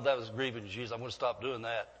 I didn't know that was grieving you, Jesus. I'm going to stop doing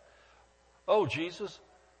that. Oh, Jesus.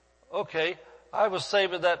 Okay, I was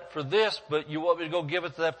saving that for this, but you want me to go give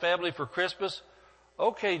it to that family for Christmas?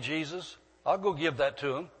 Okay, Jesus, I'll go give that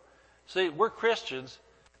to them. See, we're Christians,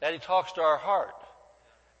 and He talks to our heart.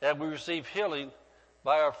 And we receive healing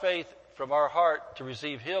by our faith from our heart to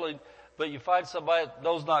receive healing. But you find somebody that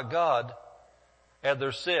knows not God, and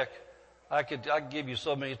they're sick. I could give you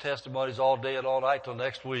so many testimonies all day and all night till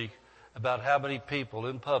next week about how many people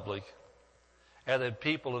in public and then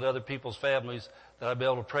people in other people's families that I've been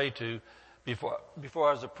able to pray to before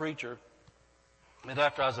I was a preacher and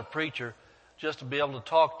after I was a preacher, just to be able to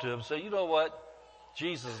talk to them, say, you know what?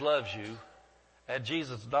 Jesus loves you, and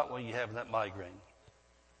Jesus does not want you having that migraine.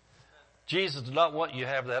 Jesus does not want you to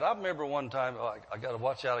have that. I remember one time, I got to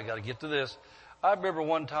watch out, I got to get to this. I remember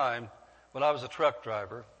one time when I was a truck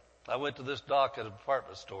driver, I went to this dock at a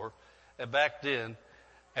department store, and back then,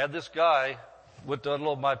 and this guy went to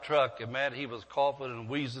unload my truck, and man, he was coughing and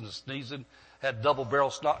wheezing and sneezing, had double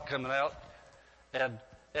barrel snot coming out, and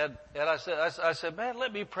I said, man,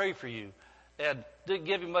 let me pray for you, and didn't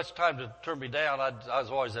give him much time to turn me down. I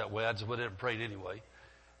was always that way. I just went in and prayed anyway.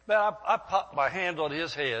 Man, I popped my hand on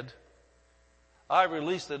his head. I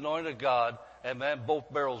released the anointing of God, and man,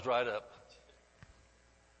 both barrels dried up.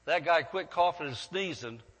 That guy quit coughing and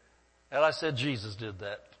sneezing, and I said, Jesus did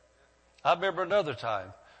that. I remember another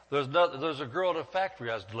time. There's a girl at a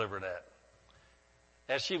factory I was delivering at,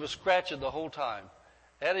 and she was scratching the whole time.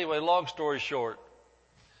 Anyway, long story short,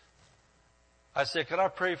 I said, can I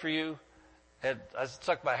pray for you? And I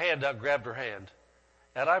stuck my hand out, grabbed her hand,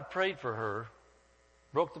 and I prayed for her,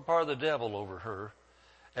 broke the power of the devil over her,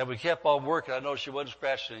 and we kept on working. I noticed she wasn't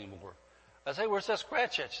scratching anymore. I said, where's that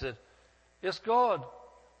scratch at? She said, it's gone.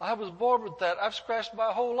 I was born with that. I've scratched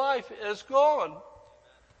my whole life. It's gone.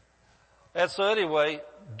 And so anyway,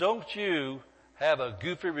 don't you have a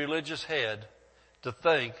goofy religious head to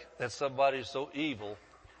think that somebody's so evil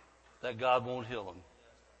that God won't heal them.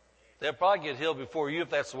 They'll probably get healed before you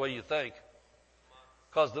if that's the way you think.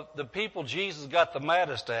 Because the people Jesus got the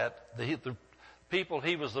maddest at, the people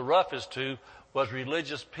He was the roughest to, was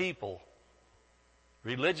religious people.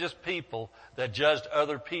 Religious people that judged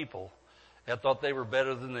other people and thought they were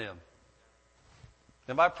better than them.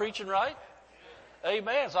 Am I preaching right?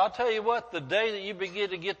 Amen. So I'll tell you what, the day that you begin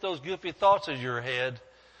to get those goofy thoughts in your head,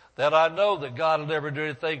 that I know that God will never do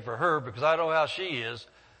anything for her because I know how she is,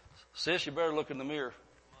 sis, you better look in the mirror.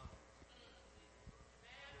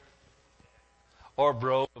 Or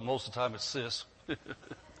bro, but most of the time it's sis.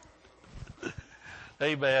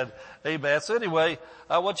 Amen. Amen. So anyway,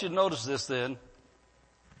 I want you to notice this then.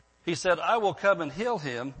 He said, I will come and heal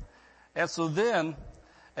him. And so then,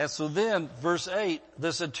 verse 8,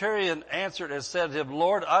 the centurion answered and said to him,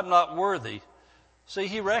 Lord, I'm not worthy. See,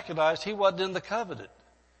 he recognized he wasn't in the covenant.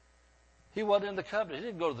 He wasn't in the covenant. He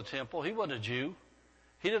didn't go to the temple. He wasn't a Jew.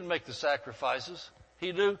 He didn't make the sacrifices.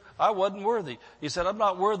 He knew I wasn't worthy. He said, I'm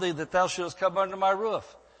not worthy that thou shouldest come under my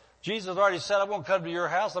roof. Jesus already said, I won't come to your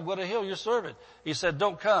house. I'm going to heal your servant. He said,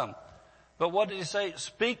 don't come. But what did he say?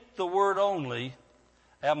 Speak the word only,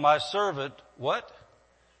 and my servant, what?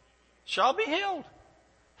 Shall be healed.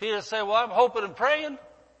 He didn't say, well, I'm hoping and praying.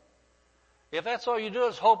 If that's all you do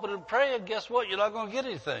is hoping and praying, guess what? You're not going to get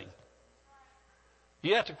anything.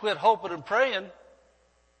 You have to quit hoping and praying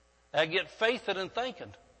and get faith in and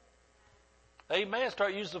thinking. Amen.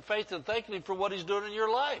 Start using faith and thanking Him for what He's doing in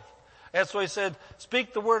your life. And so He said,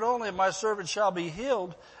 speak the word only and my servant shall be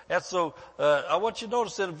healed. And so, I want you to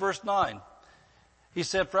notice that in verse 9. He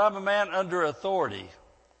said, for I'm a man under authority.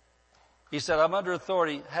 He said, I'm under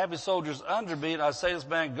authority, having soldiers under me, and I say to this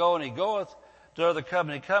man, go, and he goeth, to other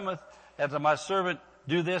company cometh, and to my servant,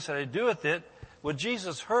 do this, and he doeth it. When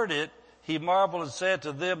Jesus heard it, he marveled and said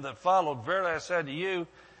to them that followed, verily I say unto you,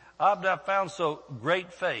 I've not found so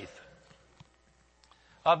great faith.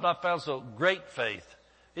 I've not found so great faith.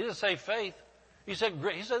 He didn't say faith. He said,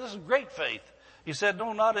 this is great faith. He said,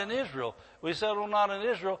 no, not in Israel. We said, no, not in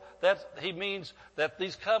Israel. He means that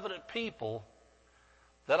these covenant people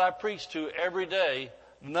that I preach to every day,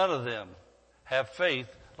 none of them have faith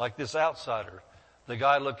like this outsider. The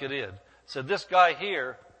guy looking in said, this guy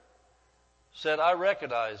here said, I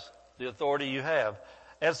recognize the authority you have.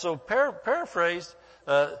 And so paraphrased,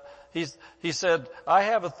 he said, I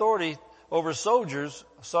have authority over soldiers,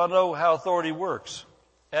 so I know how authority works.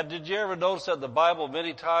 And did you ever notice that in the Bible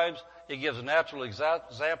many times it gives natural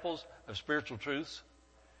examples of spiritual truths?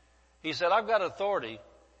 He said, I've got authority.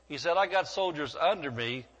 He said, I got soldiers under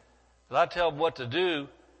me, and I tell them what to do,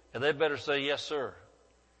 and they better say, yes, sir.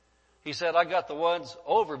 He said, I got the ones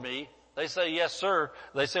over me. They say, yes, sir.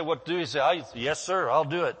 They say, what to do? He said, yes, sir, I'll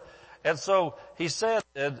do it. And so he said,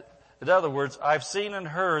 in other words, I've seen and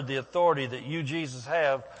heard the authority that you, Jesus,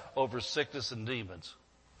 have over sickness and demons.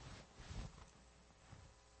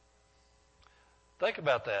 Think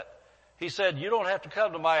about that. He said, you don't have to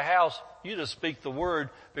come to my house. You just speak the word,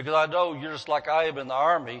 because I know you're just like I am in the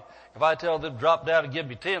army. If I tell them drop down and give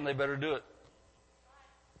me 10, they better do it.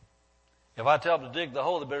 If I tell them to dig the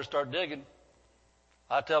hole, they better start digging.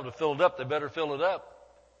 I tell them to fill it up, they better fill it up.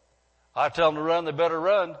 I tell them to run, they better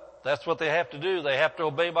run. That's what they have to do. They have to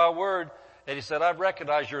obey my word. And he said, I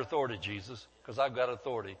recognize your authority, Jesus, because I've got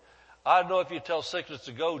authority. I know if you tell sickness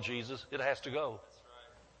to go, Jesus, it has to go.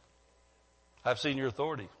 I've seen your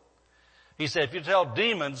authority. He said, if you tell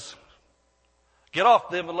demons, get off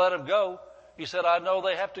them and let them go, he said, I know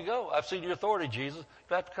they have to go. I've seen your authority, Jesus.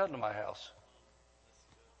 You have to come to my house.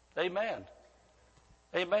 Amen.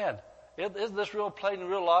 Amen. Isn't this real plain and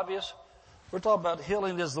real obvious? We're talking about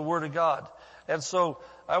healing is the word of God. And so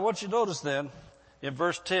I want you to notice then, in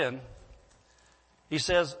verse 10, he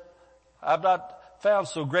says, I've not found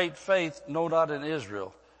so great faith, no, not in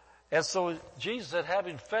Israel. And so Jesus said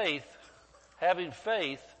having faith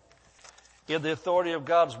in the authority of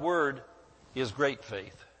God's word is great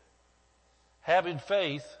faith. Having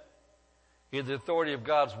faith in the authority of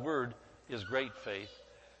God's word is great faith.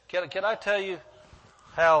 Can I tell you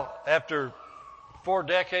how after 4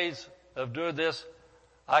 decades of doing this,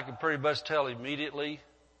 I can pretty much tell immediately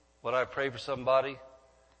when I pray for somebody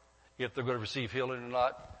if they're going to receive healing or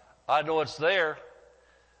not. I know it's there.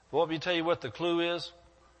 But let me tell you what the clue is.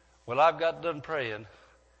 When I've got done praying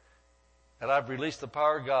and I've released the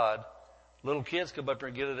power of God, little kids come up here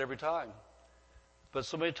and get it every time. But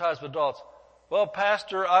so many times with adults, well,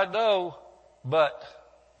 Pastor, I know, but.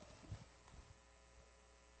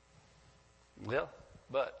 Well,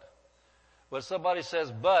 but. When somebody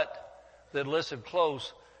says but, then listen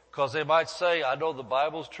close, because they might say, I know the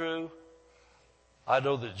Bible's true. I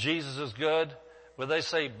know that Jesus is good. When they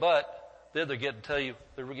say but, then they're getting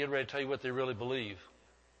ready to tell you what they really believe.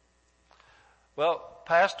 Well,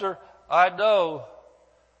 Pastor, I know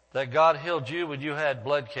that God healed you when you had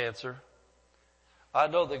blood cancer. I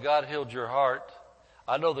know that God healed your heart.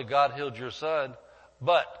 I know that God healed your son,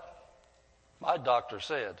 but my doctor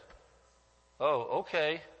said, oh,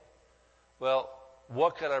 okay. Well,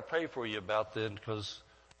 what can I pray for you about then? Because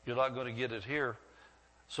you're not going to get it here.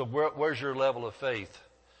 So where's your level of faith?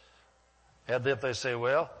 And then they say,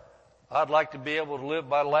 well, I'd like to be able to live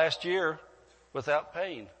my last year without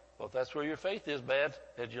pain. Well, if that's where your faith is, man,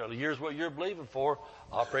 and here's what you're believing for,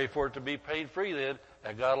 I'll pray for it to be pain-free then,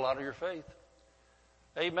 and God will honor your faith.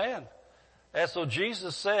 Amen. And so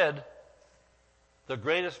Jesus said, the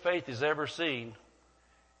greatest faith he's ever seen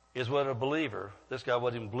is when a believer, this guy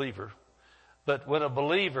wasn't even a believer, but when a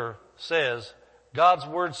believer says, God's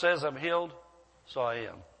word says I'm healed, so I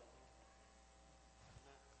am.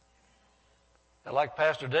 And like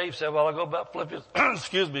Pastor Dave said, well, I'll go about Philippians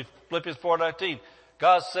 4:19.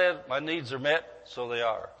 God said my needs are met, so they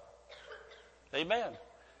are. Amen.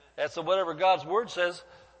 And so whatever God's word says,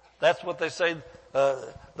 that's what they say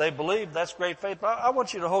they believe. That's great faith. But I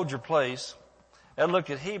want you to hold your place and look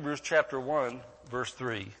at Hebrews chapter 1, verse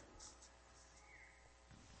 3.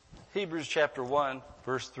 Hebrews chapter 1,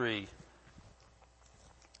 verse 3.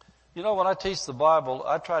 You know, when I teach the Bible,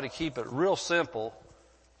 I try to keep it real simple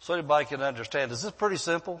so anybody can understand. Is this pretty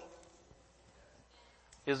simple?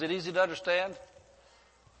 Is it easy to understand?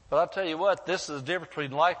 But I'll tell you what, this is the difference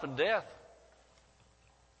between life and death.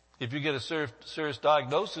 If you get a serious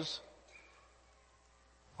diagnosis,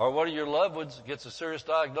 or one of your loved ones gets a serious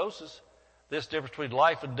diagnosis, this difference between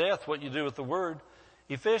life and death, what you do with the Word.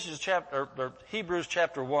 Hebrews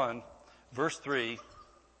chapter 1, verse 3.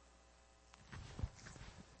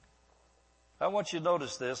 I want you to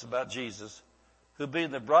notice this about Jesus, who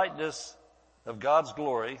being the brightness of God's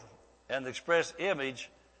glory and the express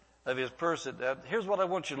image of his person. Now, here's what I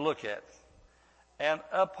want you to look at. and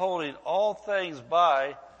upholding all things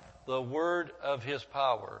by the word of his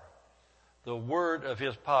power. The word of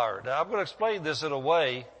his power. Now I'm going to explain this in a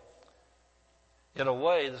way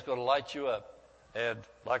that's going to light you up. And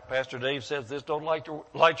like Pastor Dave says, this don't light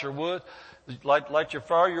your wood, light your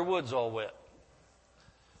fire, your wood's all wet.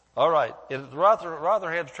 All right. In the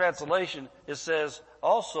Rotherham's translation, it says,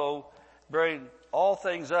 also bearing all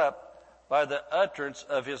things up by the utterance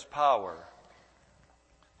of his power.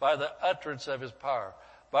 By the utterance of his power.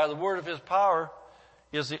 By the word of his power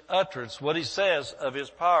is the utterance, what he says of his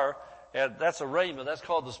power, and that's a rhema, that's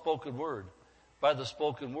called the spoken word. By the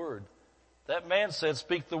spoken word. That man said,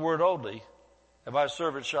 speak the word only, and my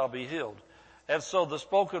servant shall be healed. And so the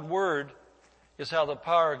spoken word is how the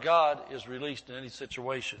power of God is released in any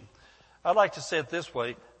situation. I'd like to say it this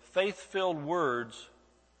way. Faith-filled words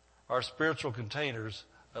are spiritual containers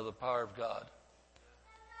of the power of God.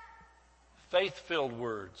 Faith-filled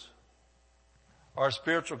words are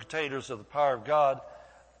spiritual containers of the power of God.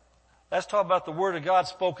 Let's talk about the word of God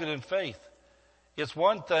spoken in faith. It's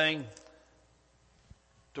one thing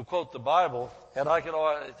to quote the Bible, and I can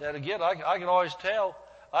always tell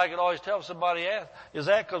if somebody asks, is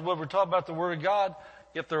that because when we're talking about the word of God,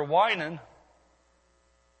 if they're whining,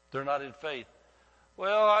 they're not in faith.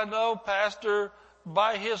 Well, I know, Pastor,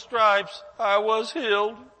 by his stripes I was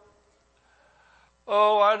healed.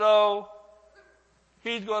 Oh, I know.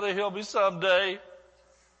 He's going to heal me someday.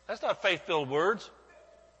 That's not faith-filled words.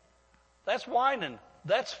 That's whining.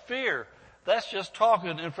 That's fear. That's just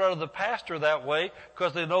talking in front of the pastor that way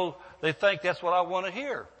because they think that's what I want to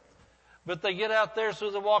hear. But they get out there as soon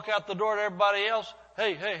as they walk out the door to everybody else.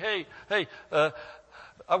 Hey, I'm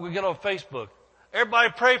going to get on Facebook. Everybody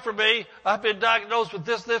pray for me. I've been diagnosed with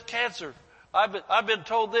this cancer. I've been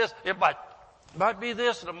told this. It might be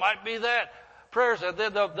this and it might be that. Prayers, and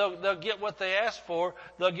then they'll get what they asked for.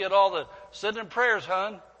 They'll get all the sending prayers,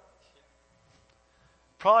 hon.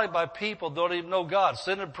 Probably by people who don't even know God.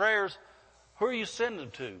 Sending prayers. Who are you sending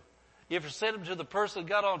them to? If you send them to the person that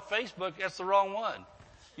got on Facebook, that's the wrong one.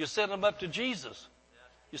 You send them up to Jesus.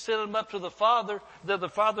 You send them up to the Father, then the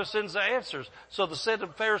Father sends the answers. So the sending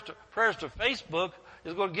prayers to Facebook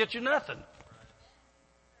is going to get you nothing.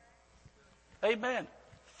 Amen.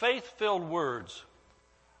 Faith-filled words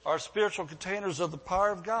are spiritual containers of the power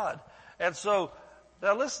of God. And so,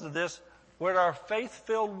 now listen to this, when our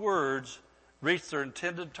faith-filled words reach their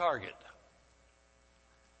intended target.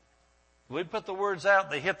 When we put the words out,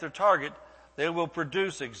 they hit their target, they will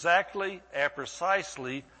produce exactly and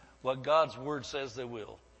precisely what God's Word says they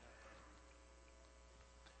will.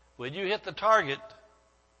 When you hit the target,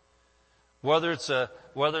 whether it's a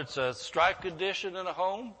strife condition in a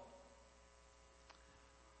home,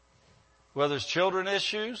 whether it's children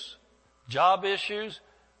issues, job issues,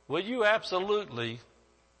 when you absolutely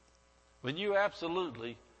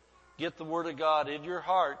get the Word of God in your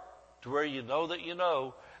heart to where you know that you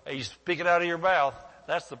know, and you speak it out of your mouth,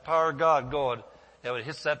 that's the power of God going. And when it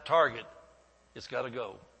hits that target, it's got to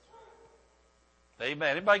go.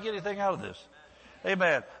 Amen. Anybody get anything out of this?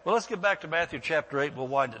 Amen. Well, let's get back to Matthew chapter 8. We'll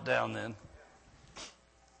wind it down then.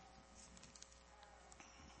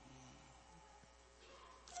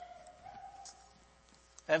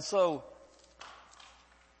 And so,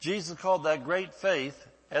 Jesus called that great faith.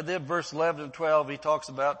 And then verse 11 and 12, he talks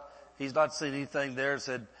about, he's not seen anything there,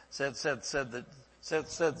 said the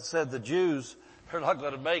Jews are not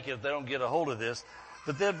going to make it if they don't get a hold of this.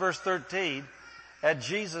 But then verse 13, and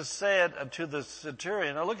Jesus said unto the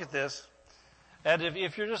centurion, now look at this, and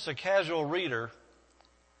if you're just a casual reader,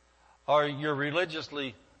 or you're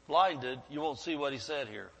religiously blinded, you won't see what he said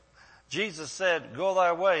here. Jesus said, go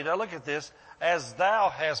thy way. Now look at this, as thou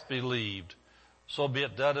hast believed, so be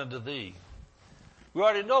it done unto thee. We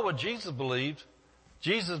already know what Jesus believed.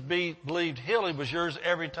 Jesus believed healing was yours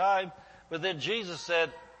every time. But then Jesus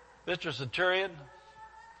said, Mr. Centurion,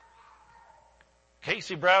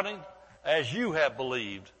 Casey Browning, as you have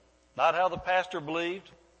believed. Not how the pastor believed.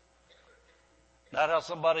 Not how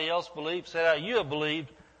somebody else believed. Said how you have believed.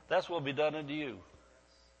 That's what will be done unto you.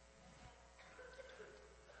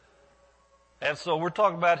 And so we're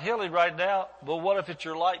talking about healing right now. But what if it's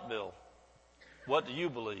your light bill? What do you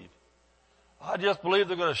believe? I just believe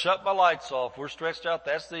they're going to shut my lights off. We're stretched out.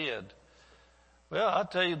 That's the end. Well, I'll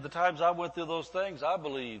tell you, the times I went through those things, I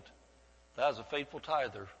believed that I was a faithful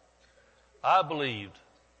tither. I believed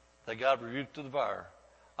that God rebuked the devourer.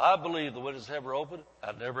 I believed the windows of heaven were open.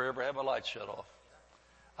 I'd never ever had my lights shut off.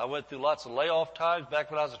 I went through lots of layoff times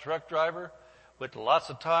back when I was a truck driver. Went to lots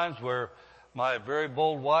of times where my very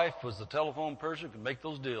bold wife was the telephone person who could make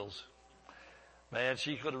those deals. Man,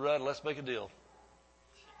 she could have run, let's make a deal.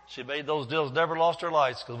 She made those deals, never lost her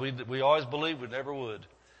lights, because we always believed we never would.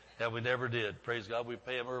 And we never did. Praise God, we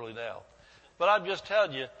pay them early now. But I'm just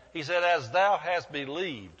telling you, he said, as thou hast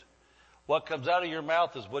believed, what comes out of your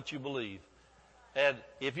mouth is what you believe. And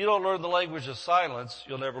if you don't learn the language of silence,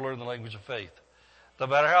 you'll never learn the language of faith. No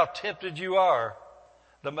matter how tempted you are,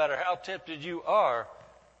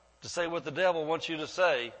 to say what the devil wants you to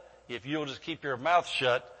say, if you'll just keep your mouth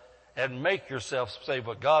shut and make yourself say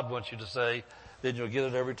what God wants you to say, then you'll get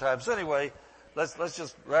it every time. So anyway, let's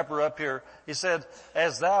just wrap her up here. He said,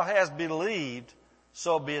 as thou hast believed,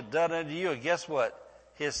 so be it done unto you. And guess what?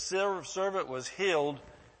 His servant was healed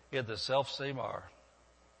in the selfsame hour.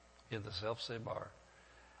 In the selfsame hour.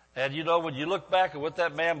 And you know, when you look back at what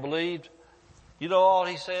that man believed, you know all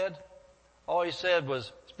he said? All he said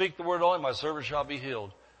was, speak the word only, my servant shall be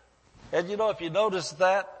healed. And you know, if you notice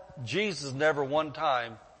that, Jesus never one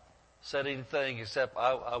time said anything except,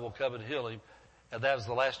 I will come and heal him. And that was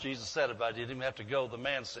the last Jesus said about it. He didn't even have to go. The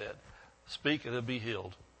man said, speak and it'll be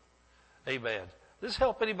healed. Amen. Does this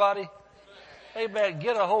help anybody? Amen.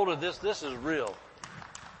 Get a hold of this. This is real.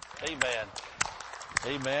 Amen.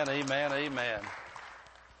 Amen, amen, amen.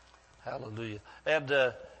 Hallelujah. And,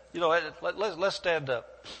 you know, let's stand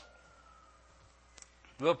up.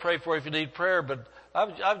 We'll pray for you if you need prayer, but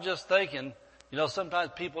I'm just thinking, you know,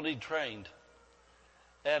 sometimes people need trained.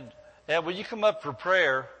 And when you come up for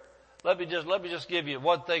prayer, let me just give you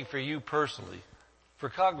one thing for you personally. For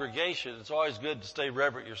congregation, it's always good to stay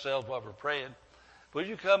reverent yourselves while we're praying. But when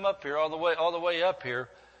you come up here, all the way up here,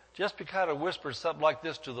 just be kind of whispering something like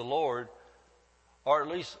this to the Lord, or at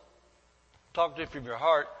least talk to him from your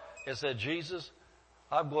heart and say, Jesus,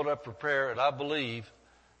 I'm going up for prayer, and I believe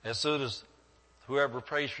as soon as whoever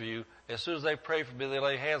prays for you, as soon as they pray for me, they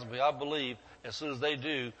lay hands on me, I believe as soon as they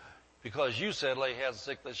do, because you said lay hands on the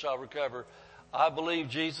sick, they shall recover. I believe,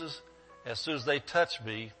 Jesus, as soon as they touch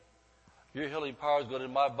me, your healing power is going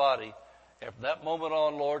in my body. And from that moment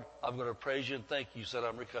on, Lord, I'm going to praise you and thank you. You said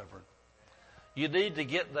I'm recovering. You need to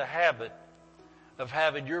get in the habit of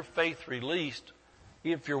having your faith released.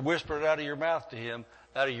 If you're whispering out of your mouth to him,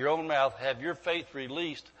 out of your own mouth, have your faith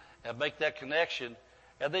released and make that connection.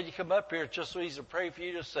 And then you come up here, it's just so easy to pray for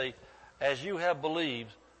you. Just say, as you have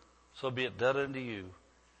believed, so be it done unto you.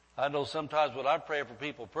 I know sometimes when I'm praying for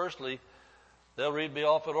people personally, they'll read me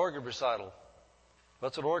off an organ recital.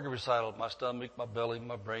 What's an organ recital? My stomach, my belly,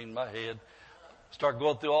 my brain, my head. Start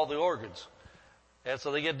going through all the organs. And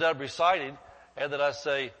so they get done reciting, and then I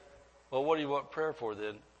say, well, what do you want prayer for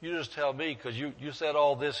then? You just tell me, because you said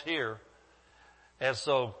all this here. And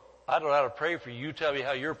so I don't know how to pray for you. You tell me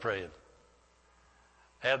how you're praying.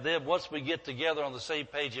 And then once we get together on the same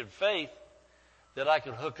page in faith, then I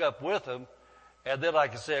can hook up with them, and then I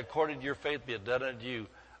can say, according to your faith, be it done unto you.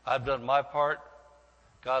 I've done my part.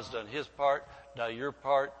 God's done his part. Now your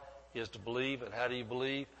part is to believe. And how do you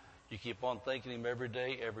believe? You keep on thanking him every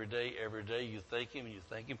day, every day, every day. You thank him, and you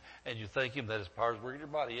thank him, and you thank him that his power is working in your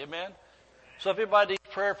body. Amen? So if anybody needs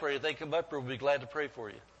prayer for you, they come up here, we'll be glad to pray for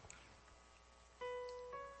you.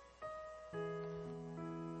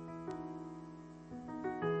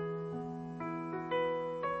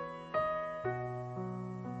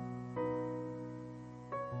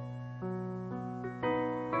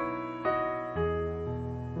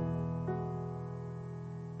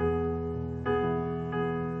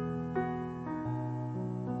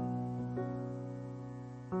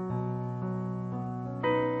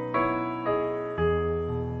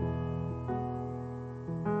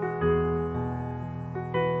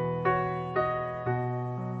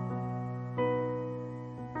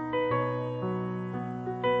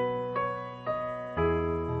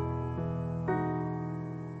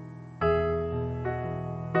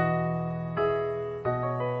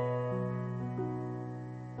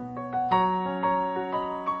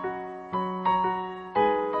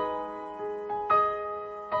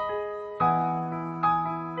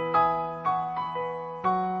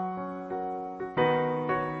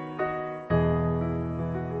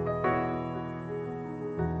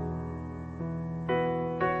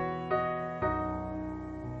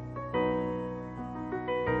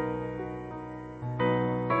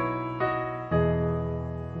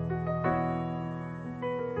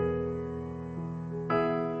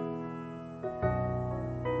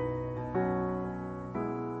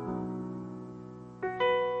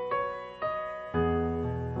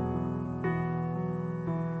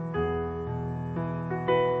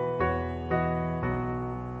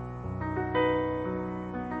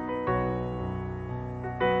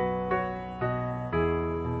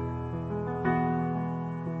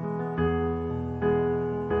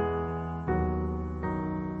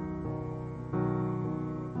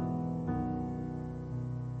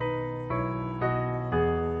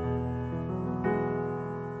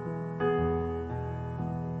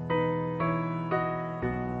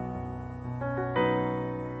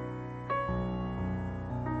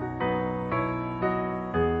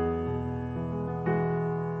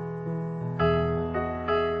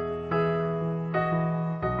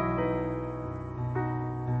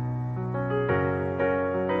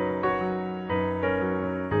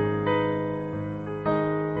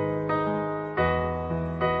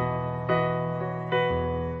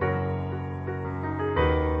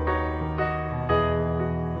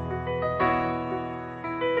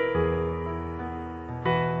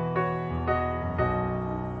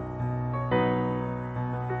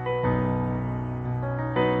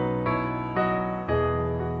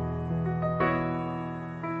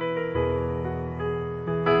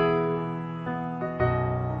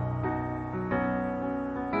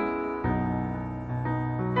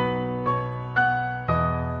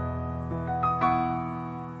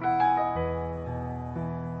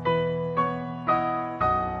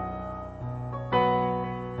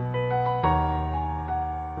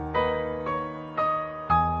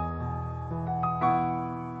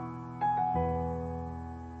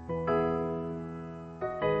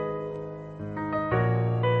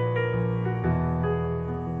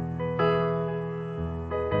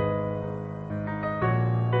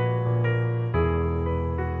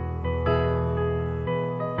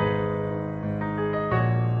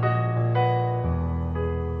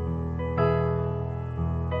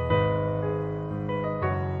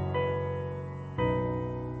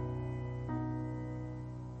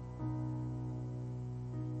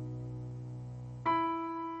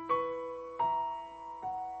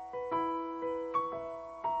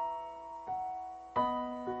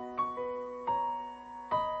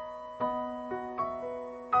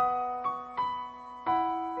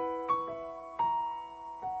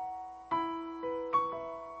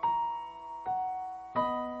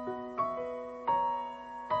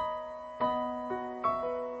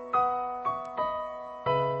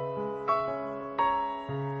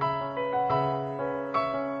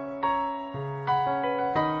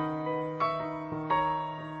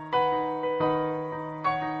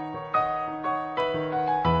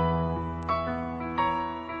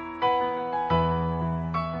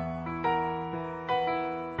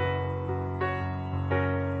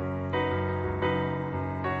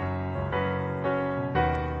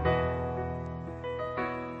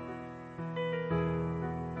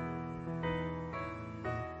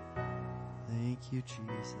 you,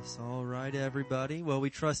 Jesus. All right, everybody. Well, we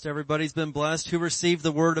trust everybody's been blessed who received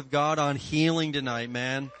the word of God on healing tonight,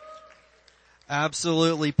 man.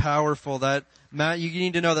 Absolutely powerful. You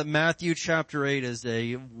need to know that Matthew chapter 8 is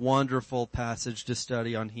a wonderful passage to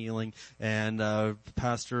study on healing. And,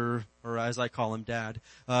 Pastor, or as I call him, Dad,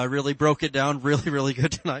 really broke it down really, really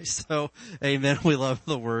good tonight. So, amen. We love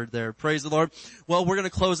the word there. Praise the Lord. Well, we're going to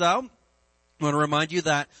close out. I want to remind you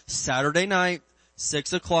that Saturday night,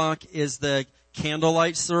 6 o'clock is the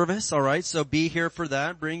candlelight service, alright? So be here for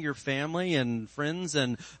that. Bring your family and friends,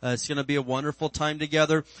 and it's going to be a wonderful time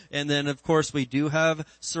together. And then, of course, we do have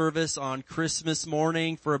service on Christmas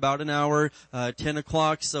morning for about an hour, 10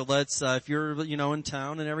 o'clock. So let's, if you're, in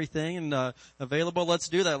town and everything and available, let's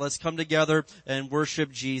do that. Let's come together and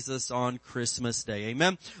worship Jesus on Christmas Day.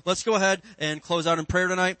 Amen? Let's go ahead and close out in prayer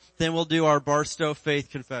tonight. Then we'll do our Barstow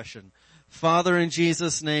Faith Confession. Father, in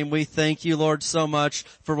Jesus' name, we thank you, Lord, so much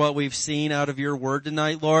for what we've seen out of your word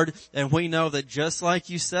tonight, Lord. And we know that just like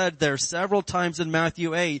you said there several times in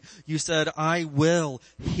Matthew 8, you said, I will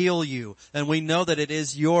heal you. And we know that it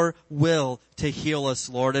is your will to heal us,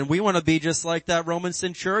 Lord. And we want to be just like that Roman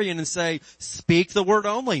centurion and say, speak the word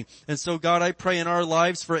only. And so, God, I pray in our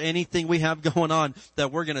lives for anything we have going on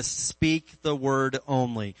that we're going to speak the word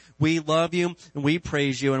only. We love you and we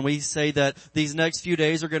praise you, and we say that these next few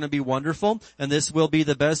days are going to be wonderful. And this will be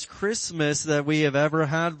the best Christmas that we have ever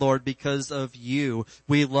had, Lord, because of you.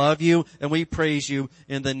 We love you and we praise you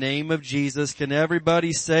in the name of Jesus. Can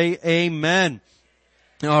everybody say amen?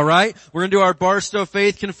 All right. We're going to do our Barstow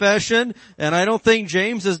Faith Confession. And I don't think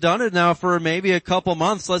James has done it now for maybe a couple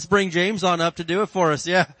months. Let's bring James on up to do it for us.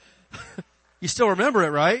 Yeah. You still remember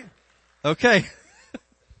it, right? Okay.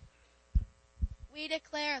 We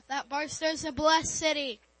declare that Barstow is a blessed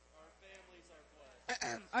city.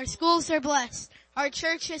 Our schools are blessed. Our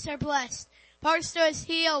churches are blessed. Barstow is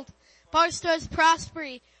healed. Barstow is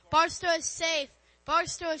prospering. Barstow is safe.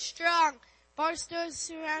 Barstow is strong. Barstow is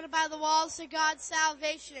surrounded by the walls of God's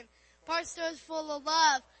salvation. Barstow is full of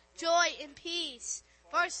love, joy, and peace.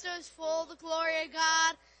 Barstow is full of the glory of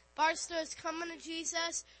God. Barstow is coming to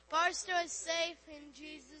Jesus. Barstow is safe in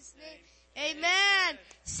Jesus' name. Amen.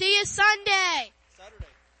 See you Sunday.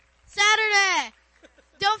 Saturday.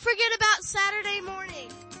 Don't forget about Saturday morning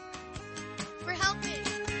for helping.